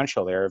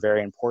influential. They were a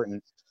very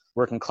important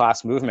working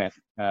class movement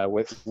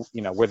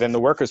within the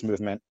workers'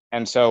 movement.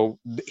 And so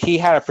he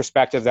had a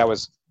perspective that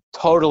was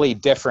totally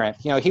different.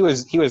 He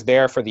was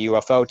there for the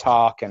UFO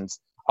talk and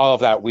all of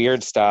that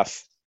weird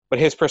stuff, but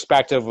his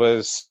perspective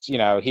was,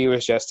 he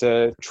was just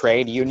a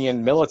trade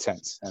union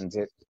militant, and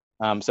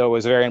so it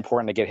was very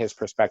important to get his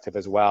perspective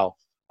as well.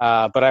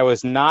 But I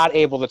was not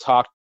able to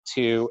talk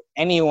to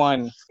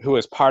anyone who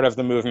was part of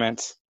the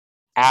movement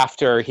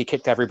after he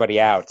kicked everybody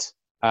out.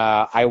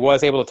 I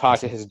was able to talk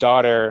to his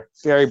daughter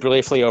very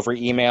briefly over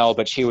email,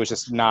 but she was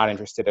just not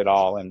interested at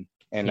all.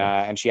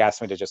 And she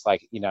asked me to just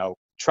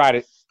try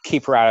to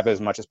keep her out of it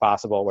as much as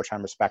possible, which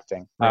I'm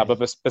respecting. Right. But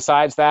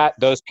besides that,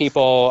 those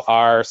people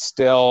are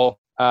still,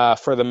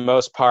 for the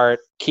most part,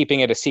 keeping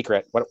it a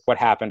secret, what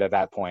happened at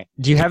that point.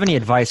 Do you have any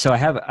advice? So I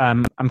have,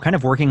 I'm kind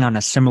of working on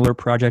a similar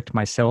project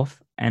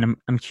myself, and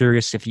I'm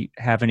curious if you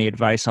have any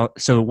advice.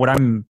 So what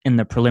I'm in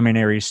the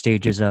preliminary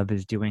stages of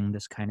is doing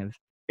this kind of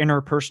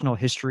interpersonal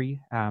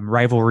history,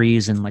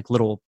 rivalries, and like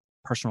little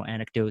personal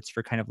anecdotes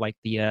for kind of like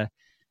the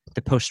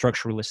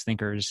post-structuralist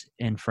thinkers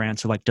in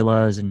France, so like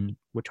Deleuze and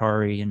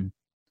Guattari and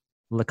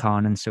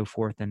Lacan and so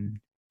forth. And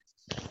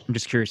I'm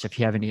just curious if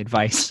you have any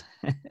advice,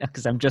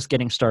 because I'm just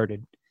getting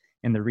started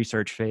in the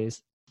research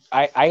phase.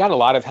 I got a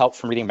lot of help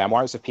from reading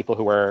memoirs of people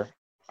who were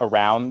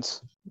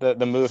around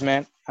the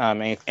movement,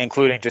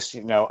 including just,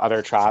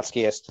 other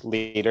Trotskyist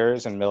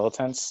leaders and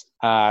militants.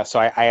 So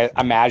I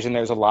imagine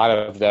there's a lot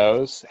of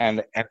those,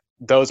 and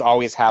those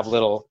always have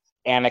little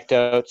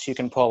anecdotes you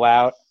can pull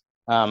out.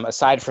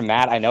 Aside from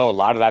that, I know a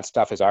lot of that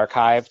stuff is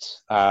archived.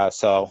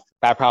 So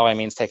that probably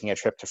means taking a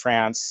trip to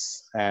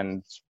France,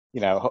 and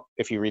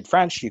if you read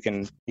French, you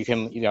can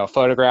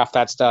photograph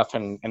that stuff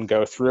and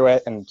go through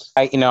it. And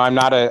I'm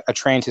not a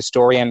trained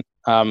historian.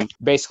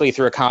 Basically,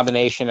 through a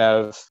combination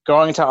of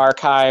going to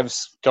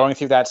archives, going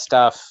through that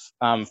stuff,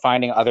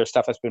 finding other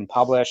stuff that's been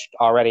published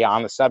already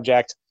on the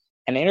subject,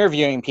 and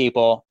interviewing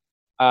people,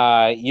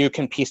 you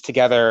can piece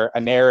together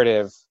a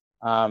narrative.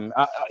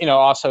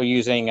 Also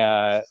using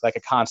like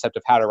a concept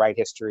of how to write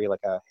history,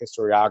 like a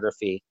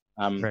historiography.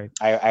 Right.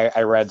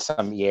 I read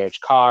some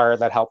E.H. Carr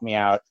that helped me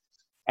out.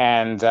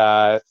 And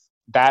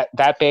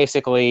that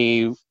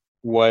basically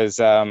was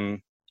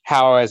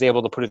how I was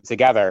able to put it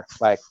together,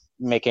 like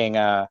making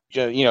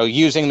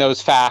using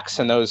those facts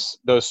and those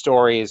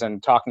stories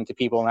and talking to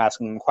people and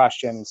asking them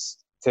questions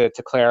to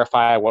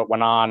clarify what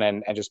went on,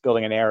 and just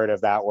building a narrative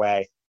that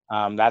way.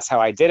 That's how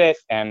I did it.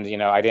 And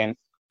I didn't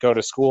go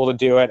to school to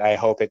do it. I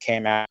hope it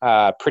came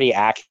out pretty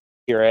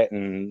accurate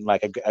and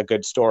like a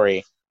good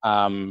story.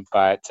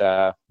 But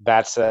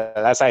that's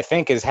I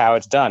think is how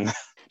it's done.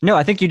 No,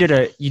 I think you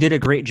did a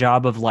great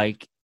job of,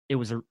 like, it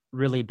was a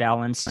really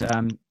balanced.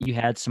 You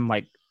had some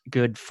like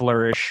good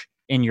flourish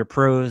in your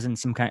prose and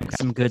some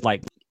good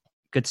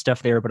good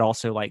stuff there, but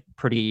also like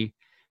pretty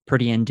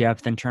in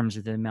depth in terms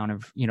of the amount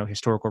of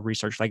historical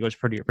research. Like, it was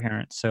pretty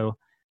apparent. So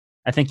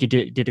I think you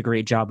did a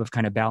great job of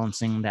kind of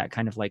balancing that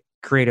kind of like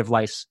creative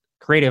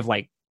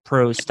like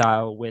prose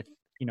style with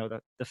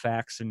the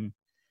facts and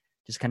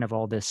just kind of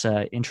all this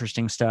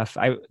interesting stuff.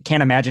 I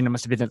can't imagine it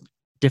must have been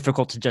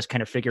difficult to just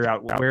kind of figure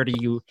out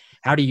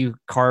how do you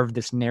carve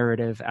this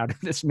narrative out of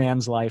this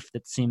man's life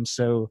that seems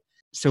so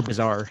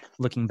bizarre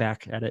looking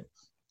back at it.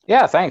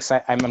 Yeah, thanks.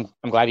 I'm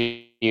glad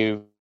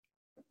you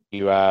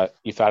thought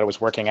it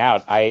was working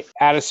out.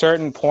 At a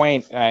certain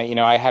point,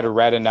 I had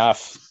read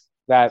enough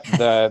that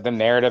the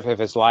narrative of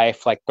his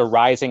life, like the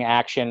rising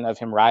action of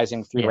him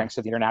rising through the ranks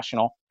of the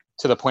International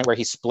to the point where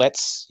he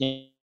splits,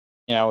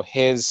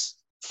 his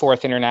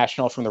Fourth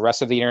International from the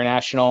rest of the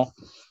International,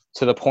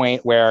 to the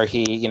point where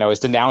he, is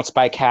denounced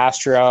by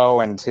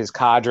Castro and his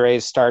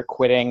cadres start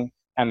quitting,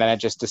 and then it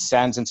just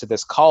descends into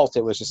this cult.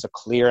 It was just a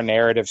clear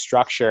narrative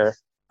structure,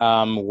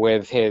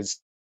 with his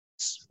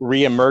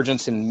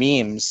reemergence in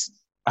memes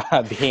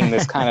being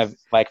this kind of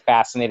like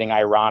fascinating,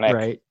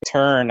 ironic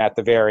turn at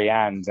the very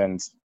end. And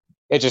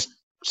it just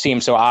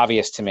seems so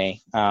obvious to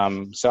me.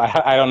 So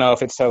I don't know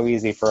if it's so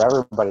easy for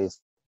everybody's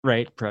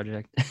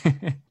project.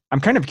 I'm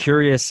kind of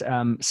curious.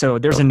 So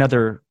there's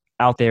another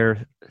out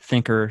there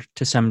thinker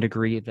to some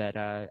degree that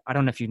I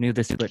don't know if you knew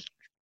this, but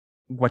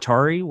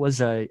Guattari was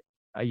a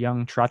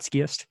young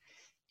Trotskyist.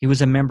 He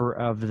was a member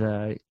of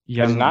the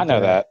young. I did not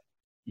know that.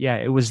 Yeah,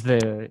 it was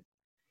the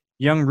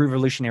Young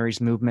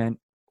Revolutionaries movement,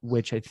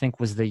 which I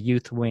think was the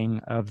youth wing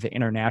of the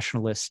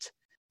Internationalist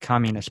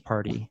Communist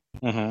Party,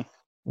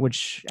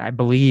 which I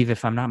believe,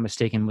 if I'm not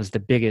mistaken, was the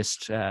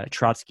biggest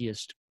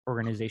Trotskyist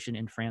organization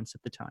in France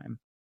at the time.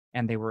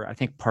 And they were, I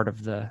think, part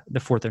of the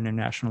Fourth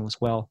International as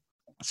well.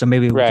 So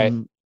maybe we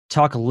can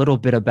talk a little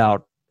bit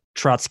about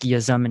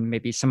Trotskyism and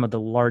maybe some of the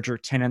larger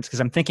tenets, because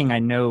I'm thinking I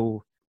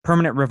know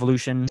permanent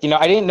revolution.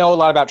 I didn't know a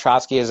lot about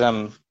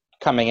Trotskyism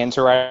coming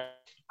into it.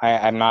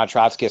 I'm not a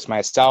Trotskyist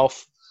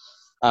myself.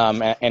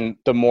 And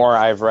the more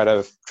I've read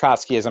of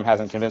Trotskyism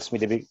hasn't convinced me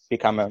to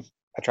become a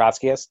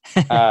Trotskyist.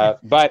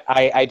 But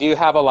I do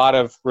have a lot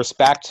of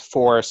respect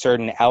for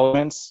certain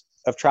elements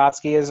of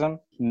Trotskyism,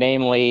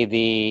 namely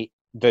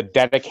the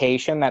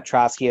dedication that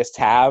Trotskyists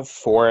have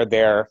for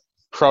their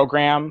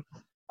program,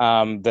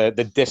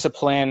 the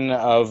discipline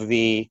of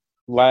the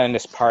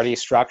Leninist party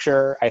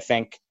structure. I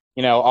think,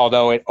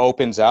 although it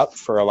opens up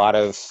for a lot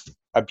of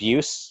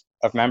abuse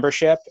of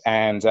membership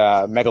and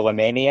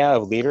megalomania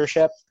of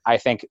leadership, I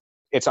think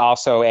it's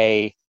also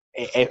a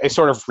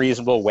sort of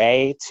reasonable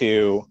way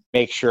to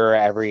make sure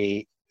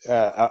a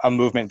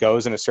movement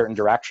goes in a certain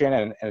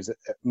direction and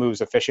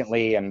moves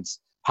efficiently and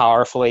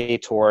powerfully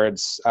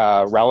towards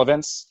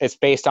relevance. It's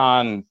based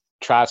on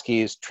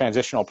Trotsky's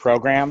transitional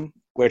program,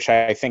 which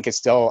I think is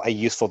still a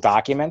useful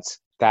document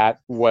that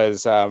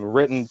was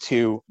written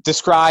to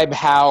describe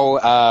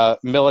how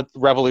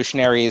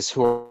revolutionaries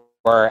who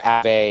are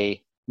at a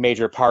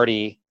major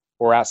party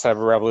or outside of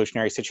a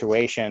revolutionary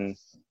situation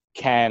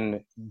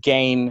can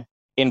gain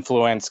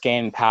influence,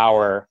 gain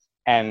power,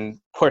 and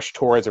push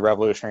towards a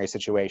revolutionary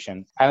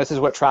situation. And this is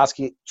what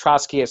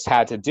Trotskyists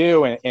had to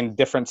do in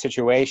different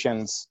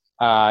situations,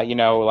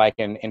 like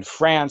in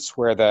France,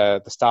 where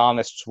the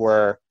Stalinists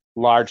were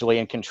largely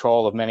in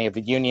control of many of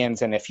the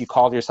unions. And if you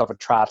called yourself a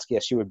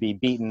Trotskyist, you would be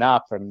beaten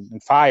up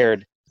and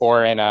fired.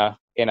 Or in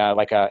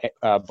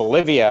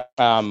Bolivia,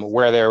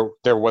 where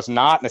there was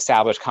not an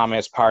established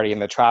communist party,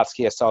 and the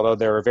Trotskyists, although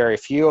there were very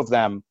few of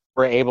them,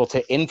 were able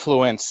to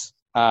influence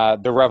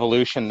the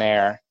revolution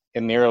there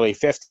in the early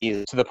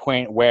 50s, to the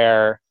point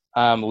where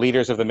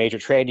leaders of the major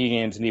trade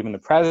unions and even the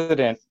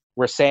president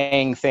were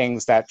saying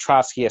things that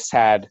Trotskyists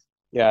had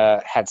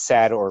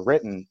said or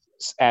written.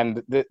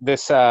 And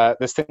this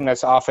thing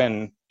that's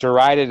often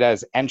derided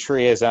as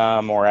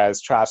entryism or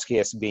as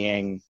Trotskyists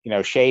being,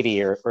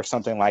 shady or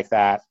something like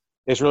that,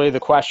 is really the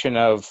question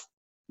of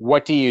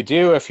what do you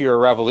do if you're a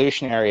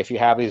revolutionary, if you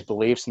have these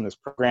beliefs in this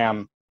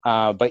program,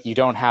 but you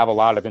don't have a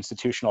lot of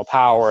institutional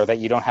power, that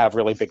you don't have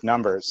really big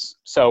numbers.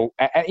 So,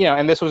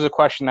 and this was a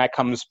question that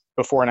comes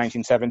before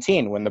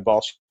 1917, when the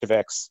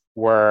Bolsheviks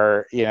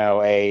were,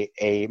 a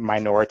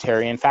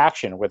minoritarian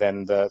faction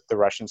within the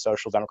Russian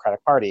Social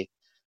Democratic Party.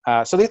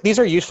 So these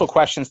are useful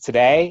questions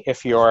today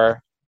if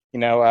you're,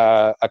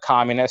 a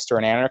communist or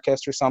an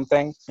anarchist or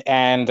something.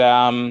 And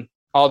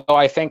although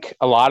I think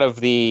a lot of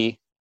the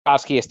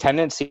Trotskyist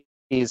tendencies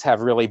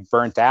have really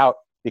burnt out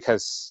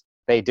because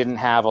they didn't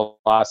have a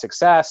lot of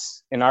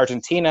success in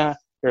Argentina,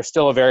 they're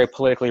still a very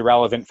politically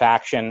relevant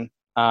faction,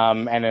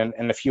 and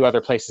in a few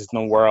other places in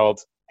the world.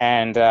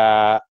 And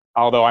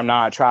although I'm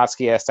not a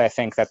Trotskyist, I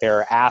think that there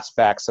are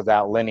aspects of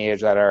that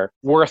lineage that are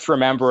worth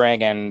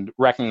remembering and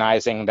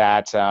recognizing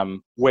that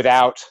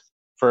without,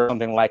 for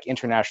something like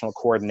international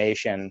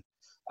coordination,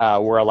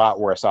 we're a lot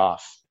worse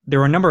off. There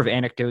were a number of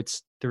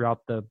anecdotes throughout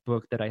the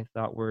book that I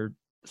thought were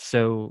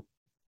so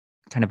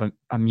kind of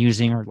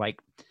amusing or like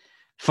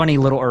funny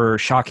little or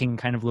shocking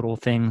kind of little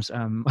things.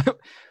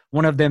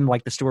 One of them,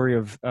 like the story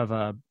of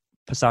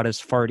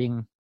Posadas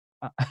farting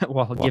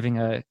while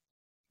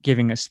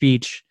giving a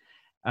speech.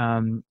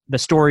 The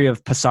story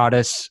of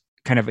Posadas,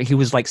 he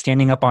was like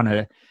standing up on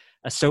a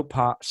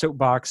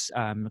soapbox,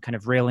 kind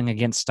of railing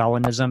against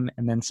Stalinism,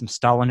 and then some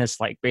Stalinists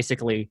like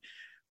basically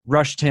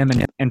rushed him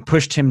and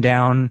pushed him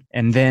down,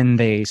 and then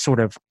they sort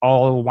of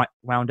all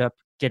wound up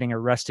getting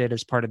arrested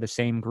as part of the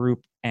same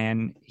group,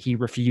 and he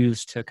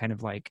refused to kind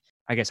of like,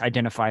 I guess,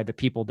 identify the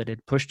people that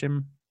had pushed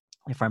him,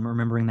 if I'm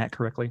remembering that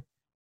correctly.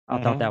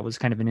 I thought that was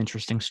kind of an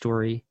interesting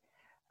story.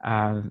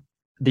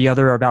 The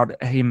other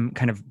about him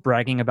kind of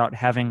bragging about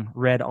having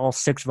read all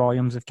 6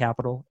 volumes of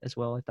Capital as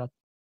well. I thought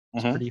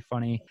it was pretty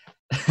funny.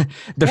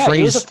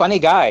 He was a funny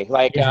guy.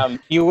 Like,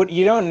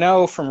 you don't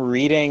know from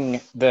reading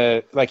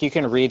you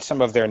can read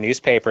some of their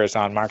newspapers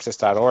on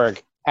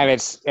Marxist.org, and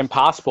it's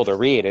impossible to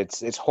read.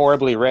 It's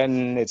horribly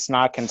written. It's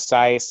not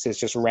concise. It's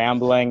just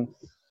rambling.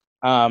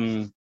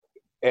 And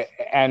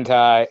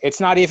it's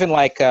not even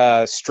like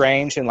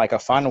strange in like a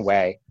fun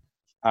way.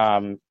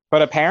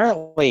 But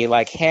apparently,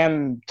 like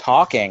him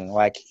talking,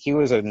 like he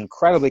was an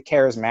incredibly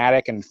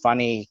charismatic and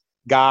funny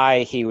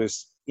guy. He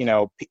was,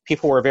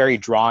 people were very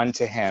drawn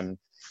to him,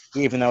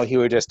 even though he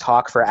would just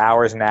talk for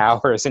hours and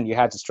hours and you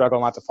had to struggle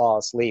not to fall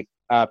asleep.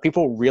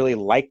 People really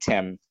liked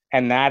him.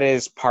 And that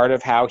is part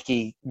of how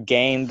he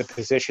gained the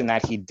position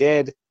that he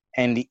did.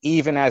 And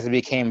even as it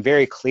became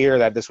very clear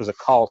that this was a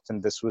cult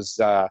and this was,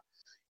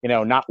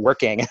 not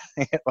working,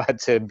 it led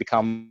to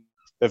become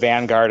the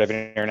vanguard of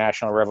an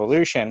international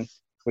revolution,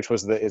 which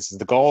was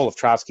the goal of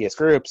Trotskyist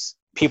groups.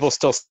 People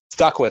still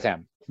stuck with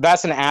him.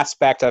 That's an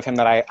aspect of him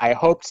that I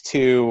hoped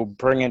to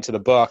bring into the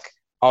book,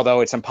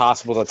 although it's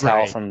impossible to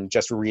tell from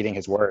just reading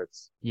his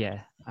words. Yeah,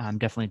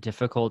 definitely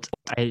difficult.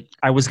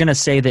 I was going to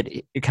say that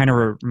it kind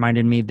of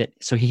reminded me that,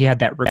 so he had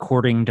that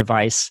recording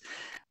device.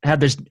 I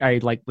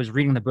was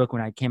reading the book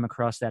when I came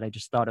across that. I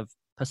just thought of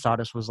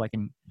Posadas was like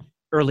an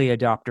early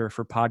adopter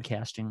for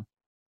podcasting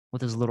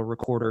with his little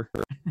recorder.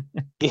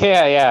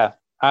 Yeah.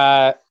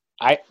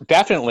 I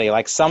definitely,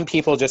 like, some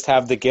people just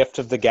have the gift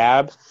of the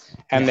gab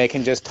and they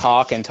can just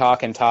talk and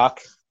talk and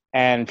talk,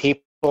 and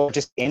people are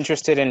just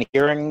interested in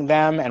hearing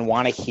them and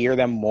want to hear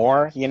them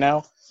more,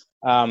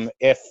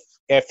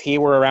 if he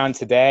were around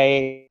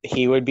today,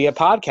 he would be a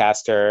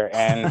podcaster.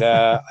 And,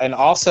 and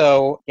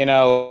also,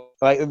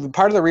 like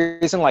part of the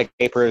reason like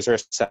papers are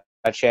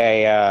such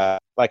a,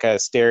 like a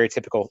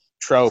stereotypical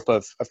trope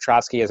of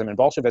Trotskyism and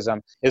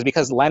Bolshevism is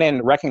because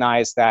Lenin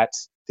recognized that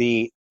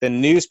the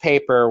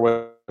newspaper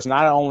was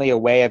not only a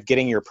way of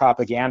getting your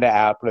propaganda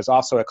out, but it's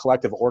also a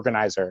collective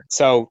organizer.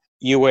 So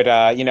you would,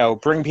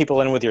 bring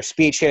people in with your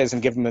speeches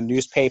and give them the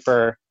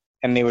newspaper,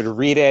 and they would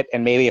read it.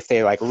 And maybe if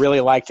they like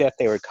really liked it,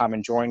 they would come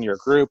and join your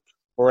group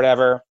or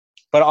whatever.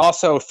 But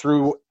also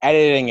through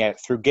editing it,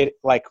 through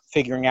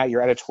figuring out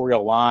your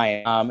editorial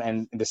line,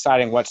 and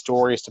deciding what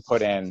stories to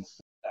put in,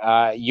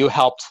 you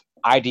helped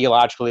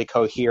ideologically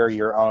cohere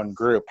your own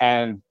group.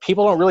 And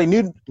people don't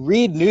really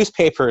read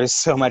newspapers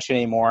so much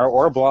anymore,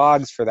 or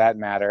blogs for that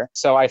matter.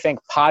 So I think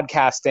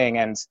podcasting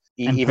and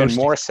even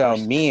posting, more so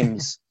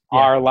memes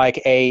are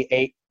like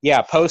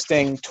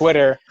posting,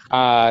 Twitter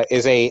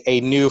is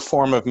a new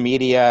form of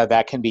media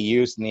that can be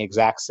used in the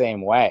exact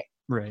same way.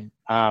 Right.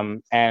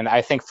 And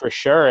I think for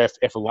sure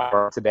if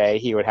Lenin today,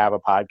 he would have a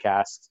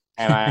podcast.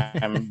 And I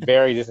am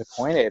very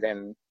disappointed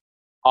in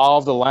all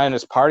of the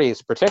Leninist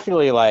parties,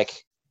 particularly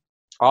like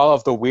all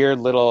of the weird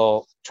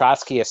little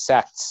Trotskyist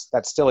sects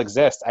that still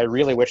exist. I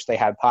really wish they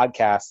had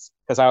podcasts,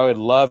 because I would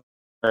love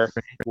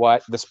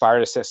what the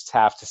Spartacists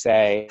have to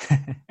say,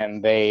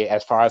 and they,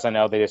 as far as I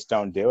know, they just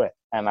don't do it.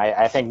 And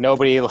I think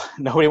nobody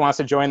wants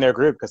to join their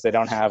group because they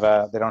don't have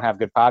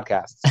good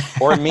podcasts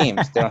or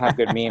memes. They don't have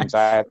good memes.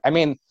 I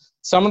mean,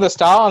 some of the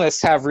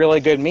Stalinists have really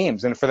good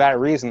memes, and for that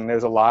reason,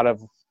 there's a lot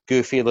of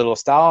goofy little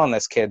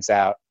Stalinist kids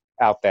out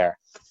there.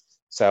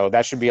 So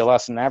that should be a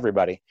lesson to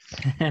everybody.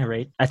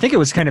 Right. I think it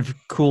was kind of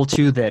cool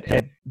too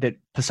that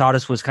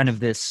Posadas was kind of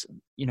this,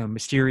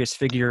 mysterious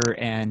figure,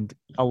 and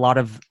a lot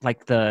of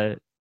it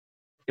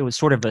was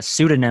sort of a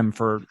pseudonym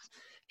for,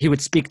 he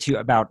would speak to you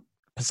about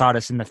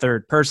Posadas in the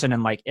third person,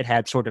 and it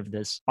had sort of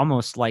this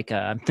almost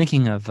I'm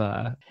thinking of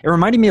it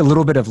reminded me a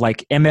little bit of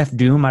MF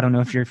Doom. I don't know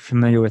if you're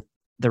familiar with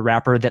the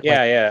rapper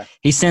that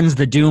he sends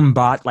the Doom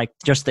bot,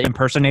 just the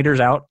impersonators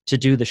out to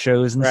do the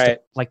shows and stuff,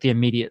 the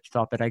immediate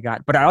thought that I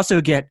got. But I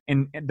also get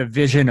in the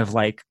vision of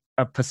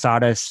a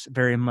Posadas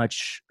very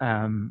much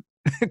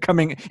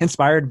coming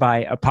inspired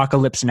by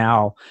Apocalypse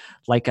Now,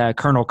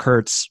 Colonel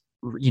Kurtz,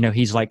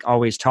 he's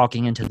always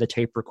talking into the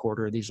tape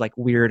recorder, these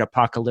weird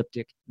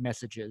apocalyptic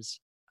messages.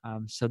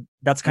 So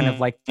that's kind of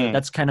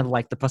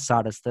the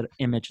Posadas, that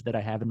image that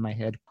I have in my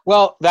head.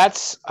 Well,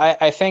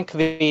 I think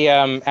the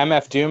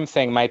MF Doom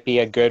thing might be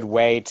a good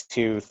way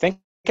to think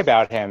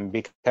about him,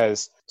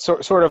 because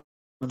sort of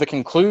the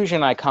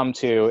conclusion I come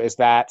to is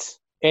that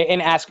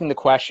in asking the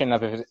question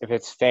of if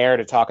it's fair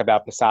to talk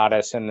about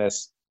Posadas in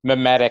this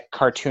mimetic,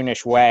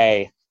 cartoonish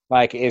way,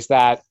 is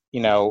that,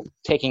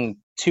 taking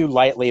too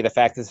lightly the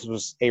fact that this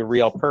was a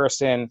real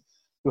person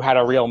who had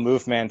a real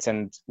movement,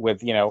 and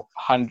with,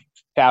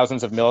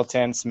 thousands of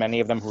militants, many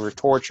of them who were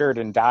tortured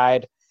and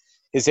died.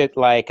 Is it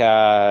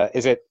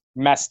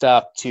messed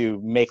up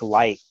to make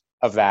light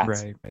of that?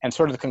 Right. And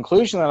sort of the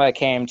conclusion that I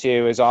came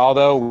to is,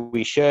 although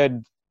we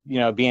should,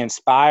 be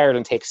inspired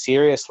and take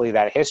seriously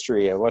that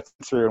history of what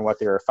through and what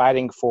they were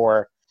fighting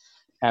for,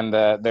 and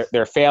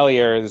their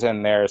failures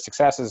and their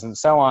successes and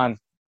so on,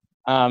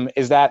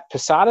 is that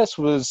Posadas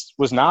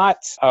was not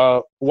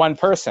one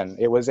person.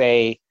 It was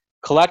a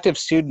collective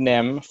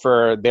pseudonym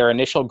for their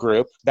initial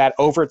group that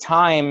over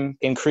time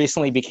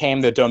increasingly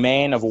became the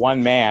domain of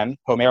one man,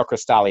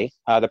 Homerocrystali,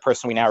 the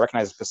person we now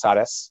recognize as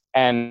Posadas.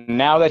 And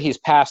now that he's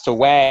passed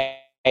away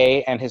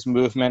and his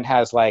movement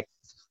has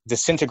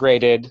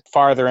disintegrated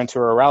farther into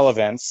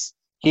irrelevance,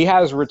 he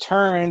has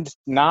returned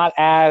not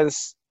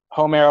as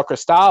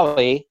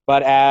Homerocrystali,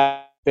 but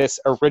as this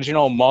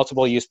original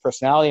multiple use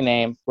personality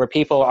name, where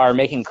people are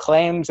making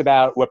claims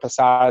about what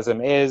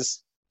Posadism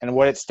is and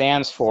what it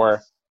stands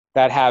for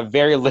that have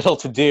very little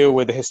to do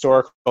with the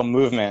historical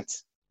movement.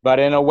 But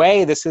in a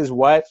way, this is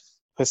what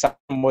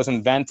Posadism was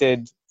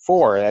invented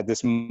for,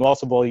 this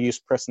multiple use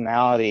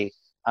personality,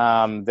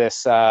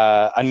 this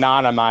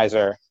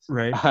anonymizer,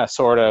 right?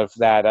 Sort of,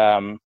 that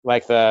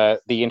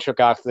the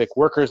Intergalactic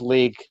Workers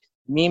League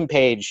meme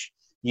page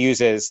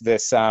uses,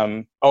 this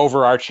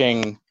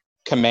overarching,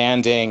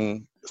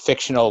 commanding,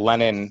 fictional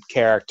Lenin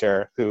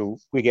character who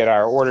we get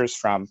our orders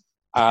from.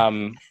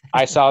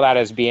 I saw that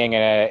as being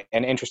an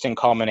interesting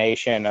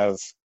culmination of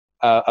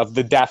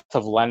the death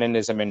of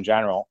Leninism in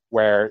general,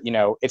 where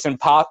it's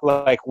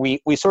impossible.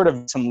 We sort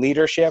of some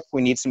leadership,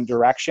 we need some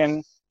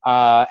direction,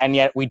 and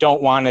yet we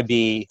don't want to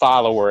be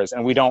followers,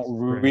 and we don't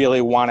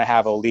really want to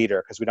have a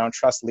leader because we don't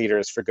trust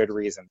leaders for good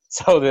reason.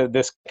 So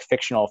this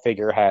fictional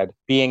figurehead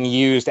being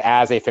used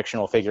as a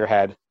fictional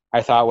figurehead,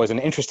 I thought was an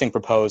interesting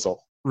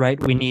proposal. Right,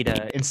 we need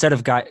instead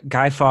of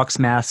Guy Fawkes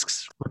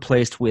masks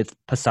replaced with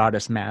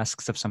Posadas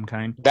masks of some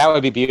kind. That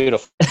would be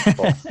beautiful.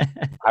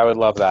 I would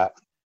love that.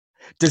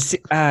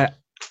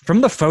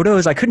 From the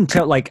photos, I couldn't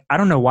tell. I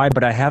don't know why,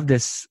 but I have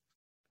this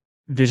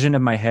vision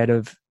in my head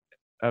of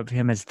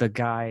him as the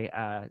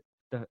guy,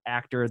 the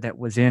actor that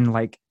was in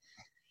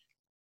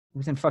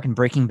fucking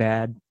Breaking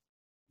Bad,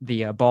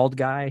 the bald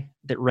guy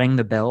that rang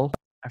the bell.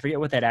 I forget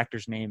what that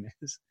actor's name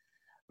is,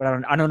 but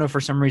I don't know, for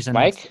some reason.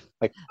 Mike?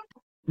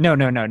 No.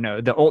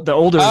 The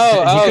older. The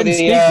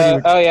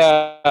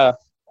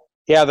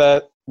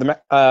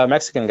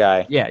Mexican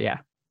guy. Yeah.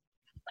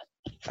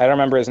 I don't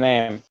remember his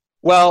name.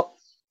 Well,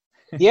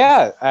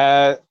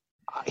 yeah.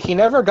 He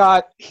never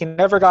got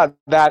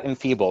that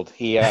enfeebled.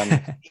 He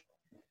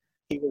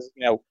was,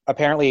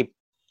 apparently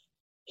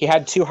he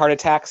had 2 heart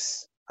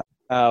attacks,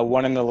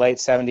 one in the late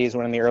 70s,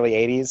 one in the early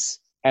 80s,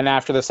 and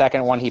after the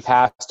second one, he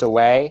passed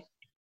away.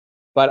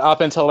 But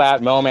up until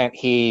that moment,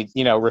 he,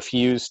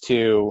 refused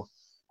to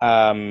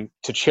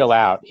chill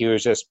out. He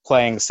was just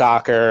playing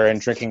soccer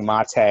and drinking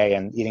mate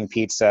and eating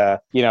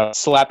pizza,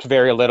 slept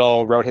very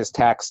little, wrote his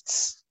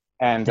texts,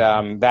 and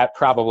that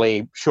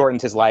probably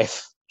shortened his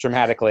life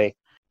dramatically.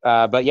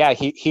 But yeah,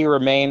 he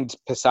remained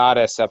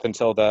Posadas up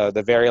until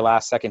the very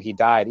last second he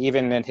died.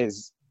 Even in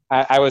his,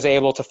 I was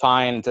able to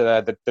find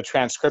the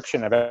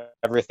transcription of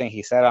everything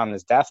he said on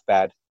his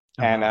deathbed.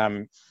 Uh-huh.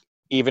 And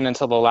even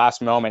until the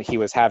last moment, he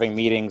was having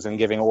meetings and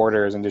giving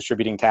orders and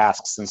distributing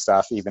tasks and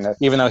stuff, even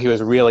though he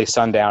was really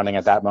sundowning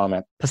at that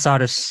moment.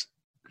 Posadas,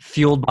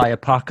 fueled by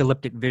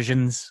apocalyptic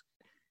visions,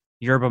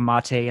 yerba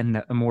mate, and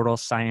the immortal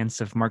science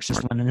of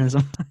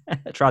Marxist-Leninism,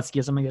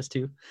 Trotskyism, I guess,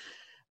 too.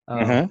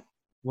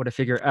 Mm-hmm. What a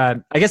figure.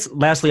 I guess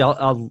lastly,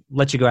 I'll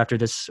let you go after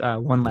this.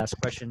 One last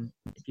question,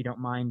 if you don't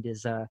mind,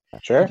 is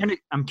Sure.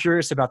 I'm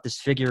curious about this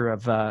figure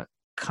of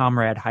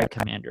Comrade High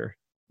Commander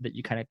that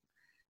you kind of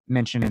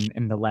mentioned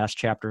in the last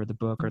chapter of the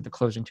book, or the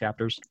closing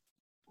chapters.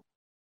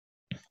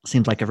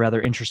 Seems like a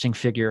rather interesting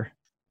figure.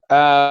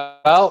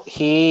 Well,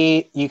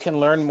 you can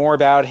learn more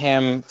about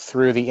him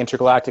through the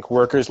Intergalactic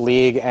Workers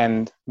League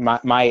and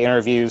my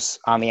interviews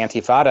on the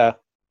Antifada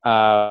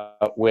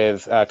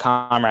with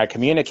Comrade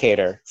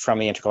Communicator from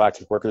the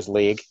Intergalactic Workers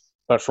League.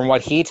 But from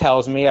what he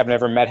tells me, I've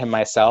never met him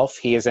myself.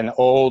 He is an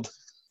old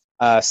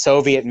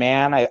Soviet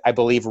man, I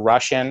believe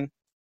Russian,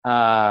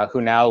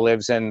 who now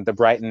lives in the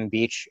Brighton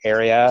Beach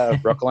area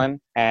of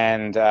Brooklyn.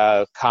 And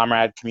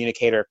Comrade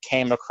Communicator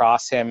came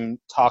across him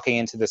talking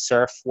into the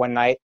surf one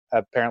night,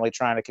 apparently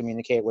trying to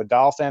communicate with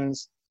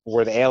dolphins, or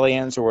with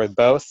aliens, or with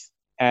both.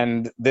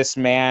 And this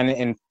man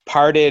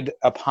imparted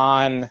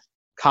upon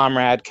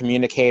Comrade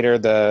Communicator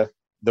the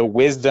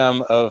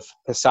wisdom of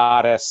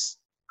Posadas,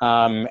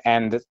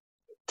 and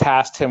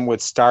tasked him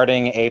with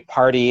starting a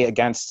party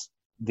against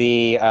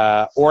the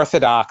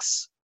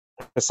orthodox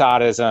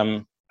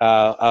Posadism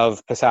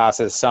of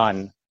Posadas'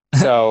 son.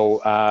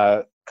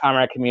 So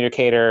Comrade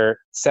Communicator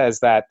says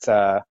that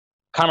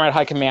Comrade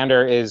High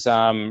Commander is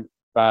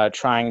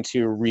trying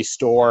to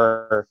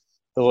restore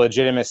the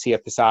legitimacy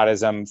of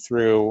Posadism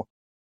through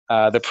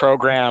the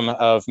program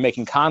of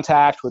making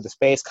contact with the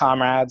space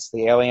comrades,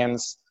 the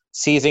aliens,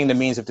 seizing the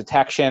means of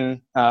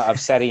detection of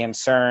SETI and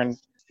CERN,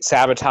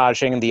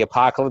 sabotaging the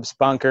apocalypse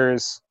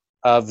bunkers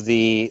of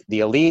the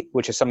elite,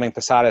 which is something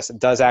Posadas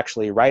does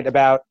actually write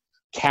about,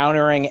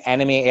 countering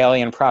enemy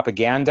alien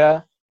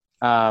propaganda,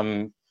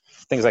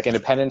 things like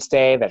Independence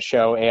Day that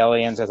show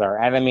aliens as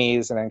our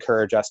enemies and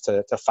encourage us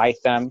to fight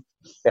them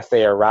if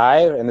they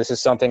arrive. And this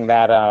is something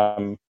that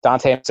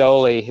Dante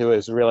Mazzoli, who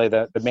is really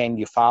the main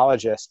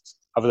ufologist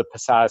of the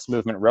Posadas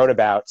movement, wrote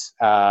about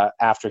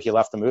after he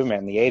left the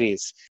movement in the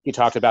 80s. He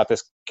talked about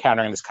this,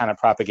 countering this kind of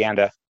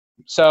propaganda.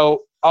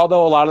 So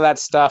although a lot of that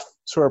stuff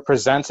sort of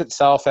presents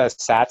itself as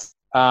sats,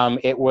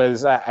 it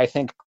was, I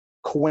think,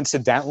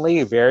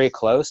 coincidentally very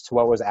close to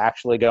what was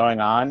actually going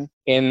on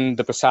in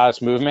the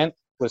Posadas movement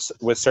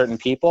with certain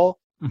people.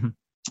 Mm-hmm.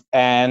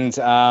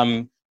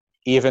 And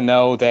even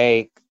though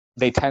they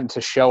tend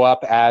to show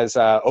up as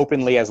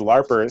openly as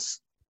LARPers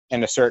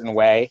in a certain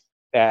way,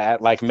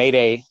 at like May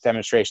Day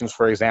demonstrations,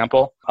 for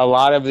example, a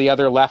lot of the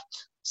other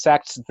left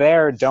sects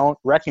there don't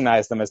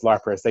recognize them as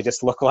LARPers. They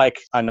just look like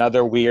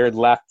another weird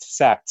left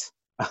sect.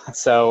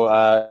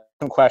 So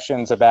some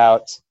questions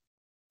about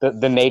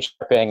the nature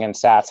and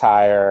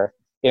satire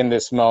in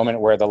this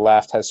moment where the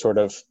left has sort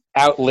of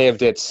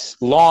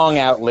long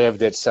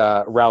outlived its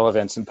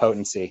relevance and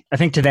potency. I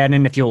think to that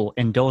end, if you'll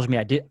indulge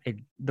me,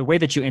 the way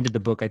that you ended the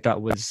book I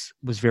thought was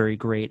very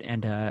great,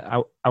 and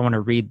I want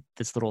to read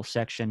this little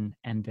section,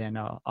 and then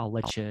I'll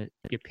let you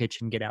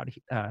pitch and get out,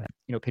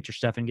 pitch your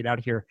stuff and get out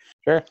of here.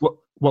 Sure.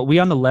 What we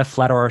on the left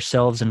flatter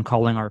ourselves in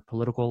calling our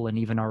political and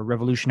even our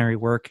revolutionary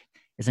work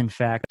is in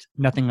fact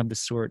nothing of the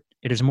sort.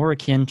 It is more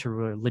akin to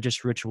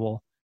religious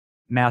ritual,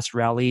 mass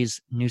rallies,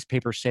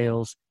 newspaper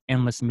sales,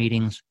 endless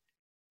meetings,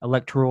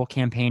 electoral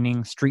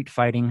campaigning, street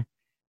fighting,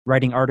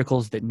 writing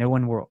articles that no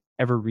one will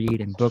ever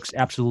read, and books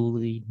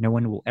absolutely no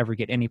one will ever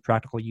get any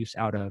practical use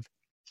out of.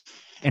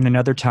 In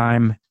another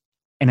time,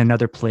 in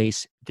another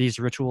place, these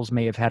rituals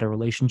may have had a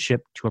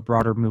relationship to a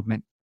broader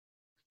movement,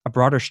 a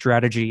broader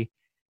strategy,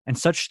 and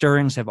such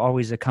stirrings have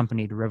always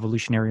accompanied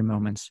revolutionary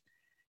moments.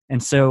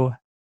 And so,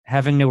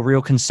 having no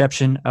real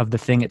conception of the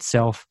thing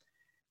itself,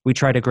 we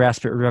try to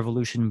grasp at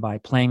revolution by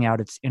playing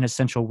out its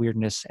inessential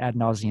weirdness ad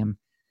nauseum.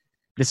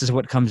 This is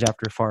what comes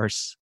after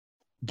farce.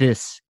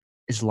 This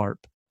is LARP.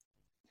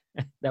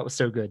 That was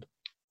so good.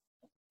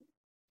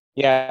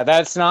 Yeah,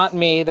 that's not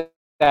me.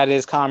 That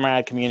is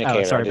Comrade Communicator.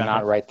 Oh, sorry, I did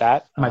not write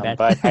that. My bad.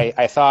 But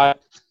I thought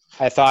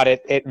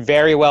it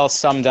very well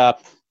summed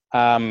up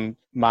my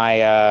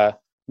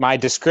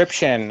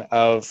description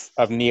of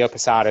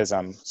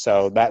Neo-Posadism.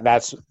 So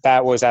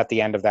that was at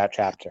the end of that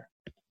chapter.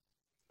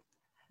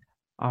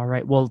 All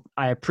right. Well,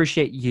 I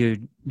appreciate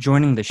you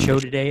joining the show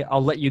today.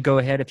 I'll let you go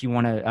ahead if you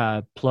want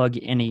to plug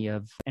any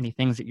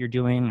things that you're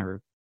doing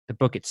or the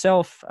book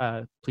itself.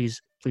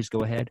 Please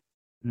go ahead,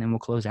 and then we'll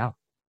close out.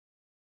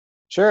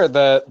 Sure.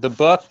 The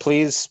book,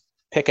 please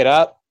pick it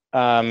up.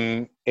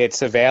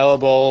 It's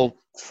available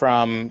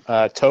from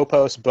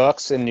Topos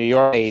Books in New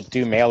York. They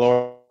do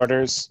mail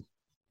orders,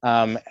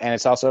 and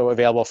it's also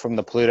available from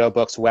the Pluto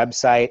Books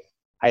website.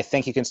 I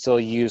think you can still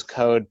use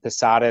code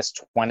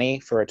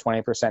Posadas20 for a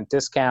 20%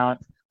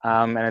 discount,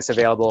 and it's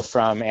available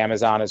from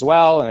Amazon as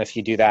well. And if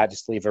you do that,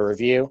 just leave a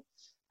review,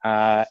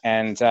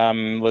 and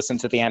listen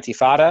to the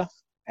Antifada,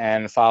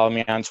 and follow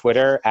me on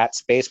Twitter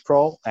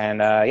 @SpaceProl.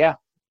 And I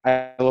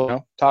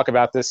will talk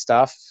about this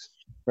stuff,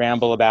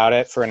 ramble about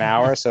it for an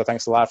hour. So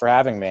thanks a lot for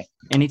having me.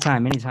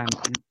 Anytime.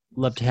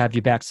 Love to have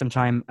you back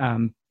sometime.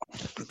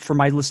 For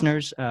my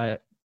listeners,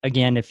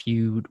 again, if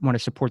you want to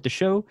support the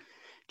show,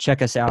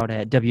 check us out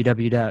at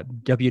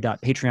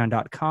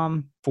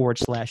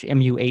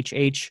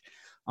www.patreon.com/MUHH.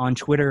 on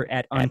Twitter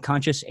at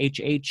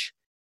unconsciousHH,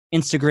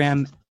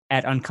 Instagram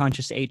at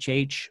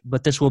unconsciousHH.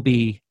 But this will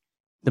be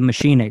the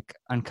Machinic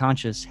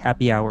Unconscious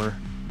Happy Hour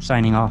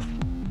signing off.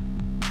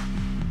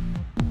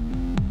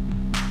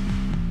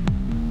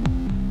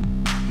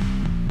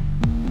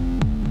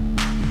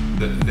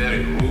 The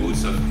very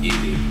roots of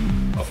evil,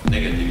 of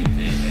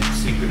negativity and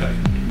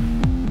singularity.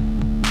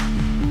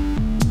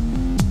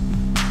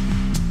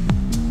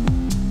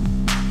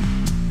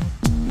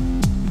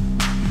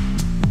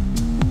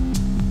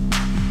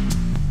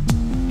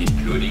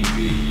 Including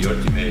the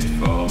ultimate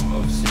form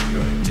of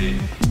singularity,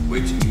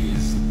 which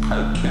is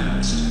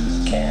Outcast.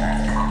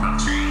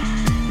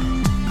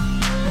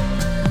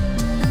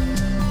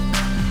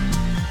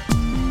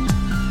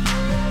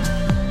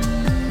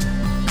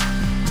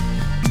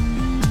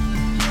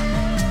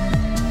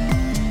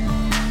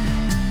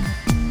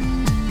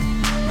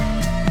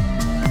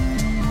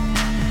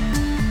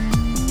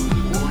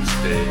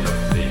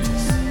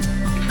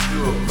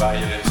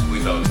 Violence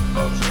without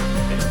object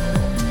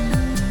anymore.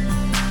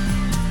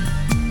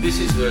 This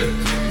is the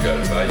typical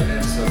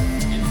violence of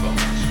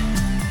information.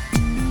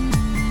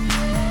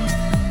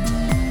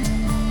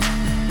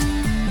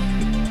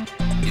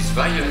 It's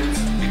violent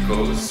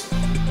because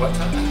what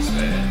happens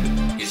there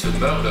is a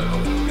murder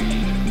of the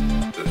real,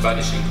 the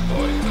vanishing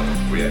point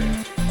of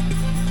reality.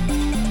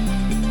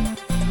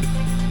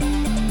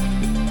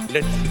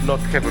 Let's not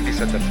have a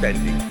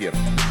misunderstanding here.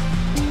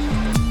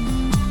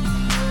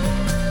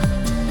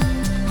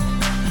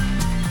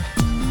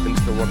 And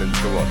so on and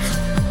so on.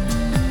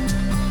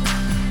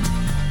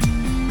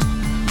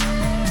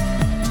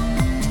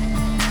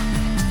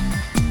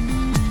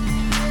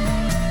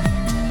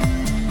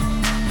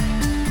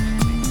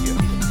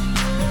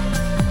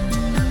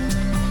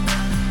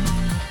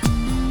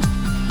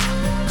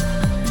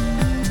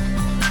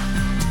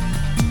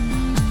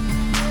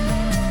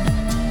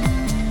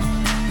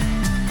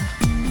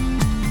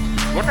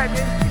 What I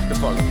meant is the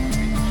following.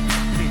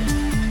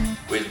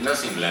 With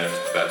nothing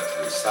left but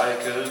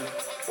recycled,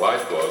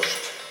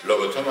 whitewashed,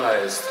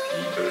 lobotomized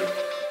people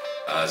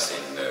as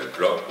in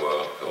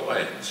Clockwork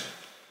Orange.